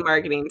email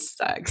marketing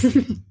sucks.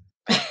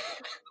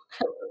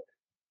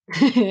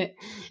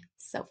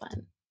 So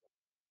fun.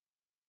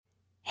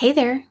 Hey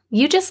there.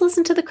 You just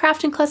listened to the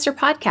Craft and Cluster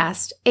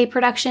podcast, a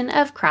production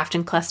of Craft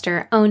and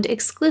Cluster owned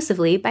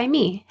exclusively by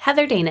me,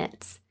 Heather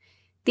Danitz.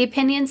 The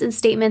opinions and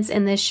statements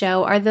in this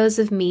show are those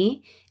of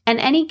me and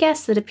any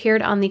guests that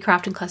appeared on the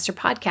Craft and Cluster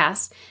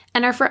podcast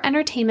and are for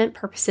entertainment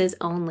purposes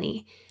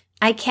only.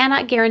 I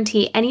cannot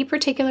guarantee any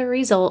particular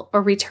result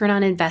or return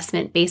on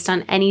investment based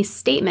on any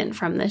statement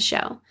from this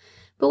show.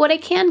 But what I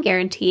can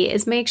guarantee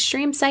is my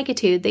extreme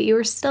psychitude that you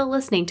are still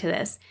listening to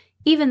this,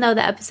 even though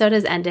the episode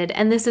has ended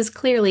and this is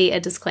clearly a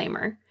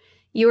disclaimer.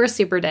 You are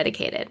super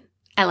dedicated.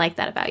 I like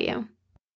that about you.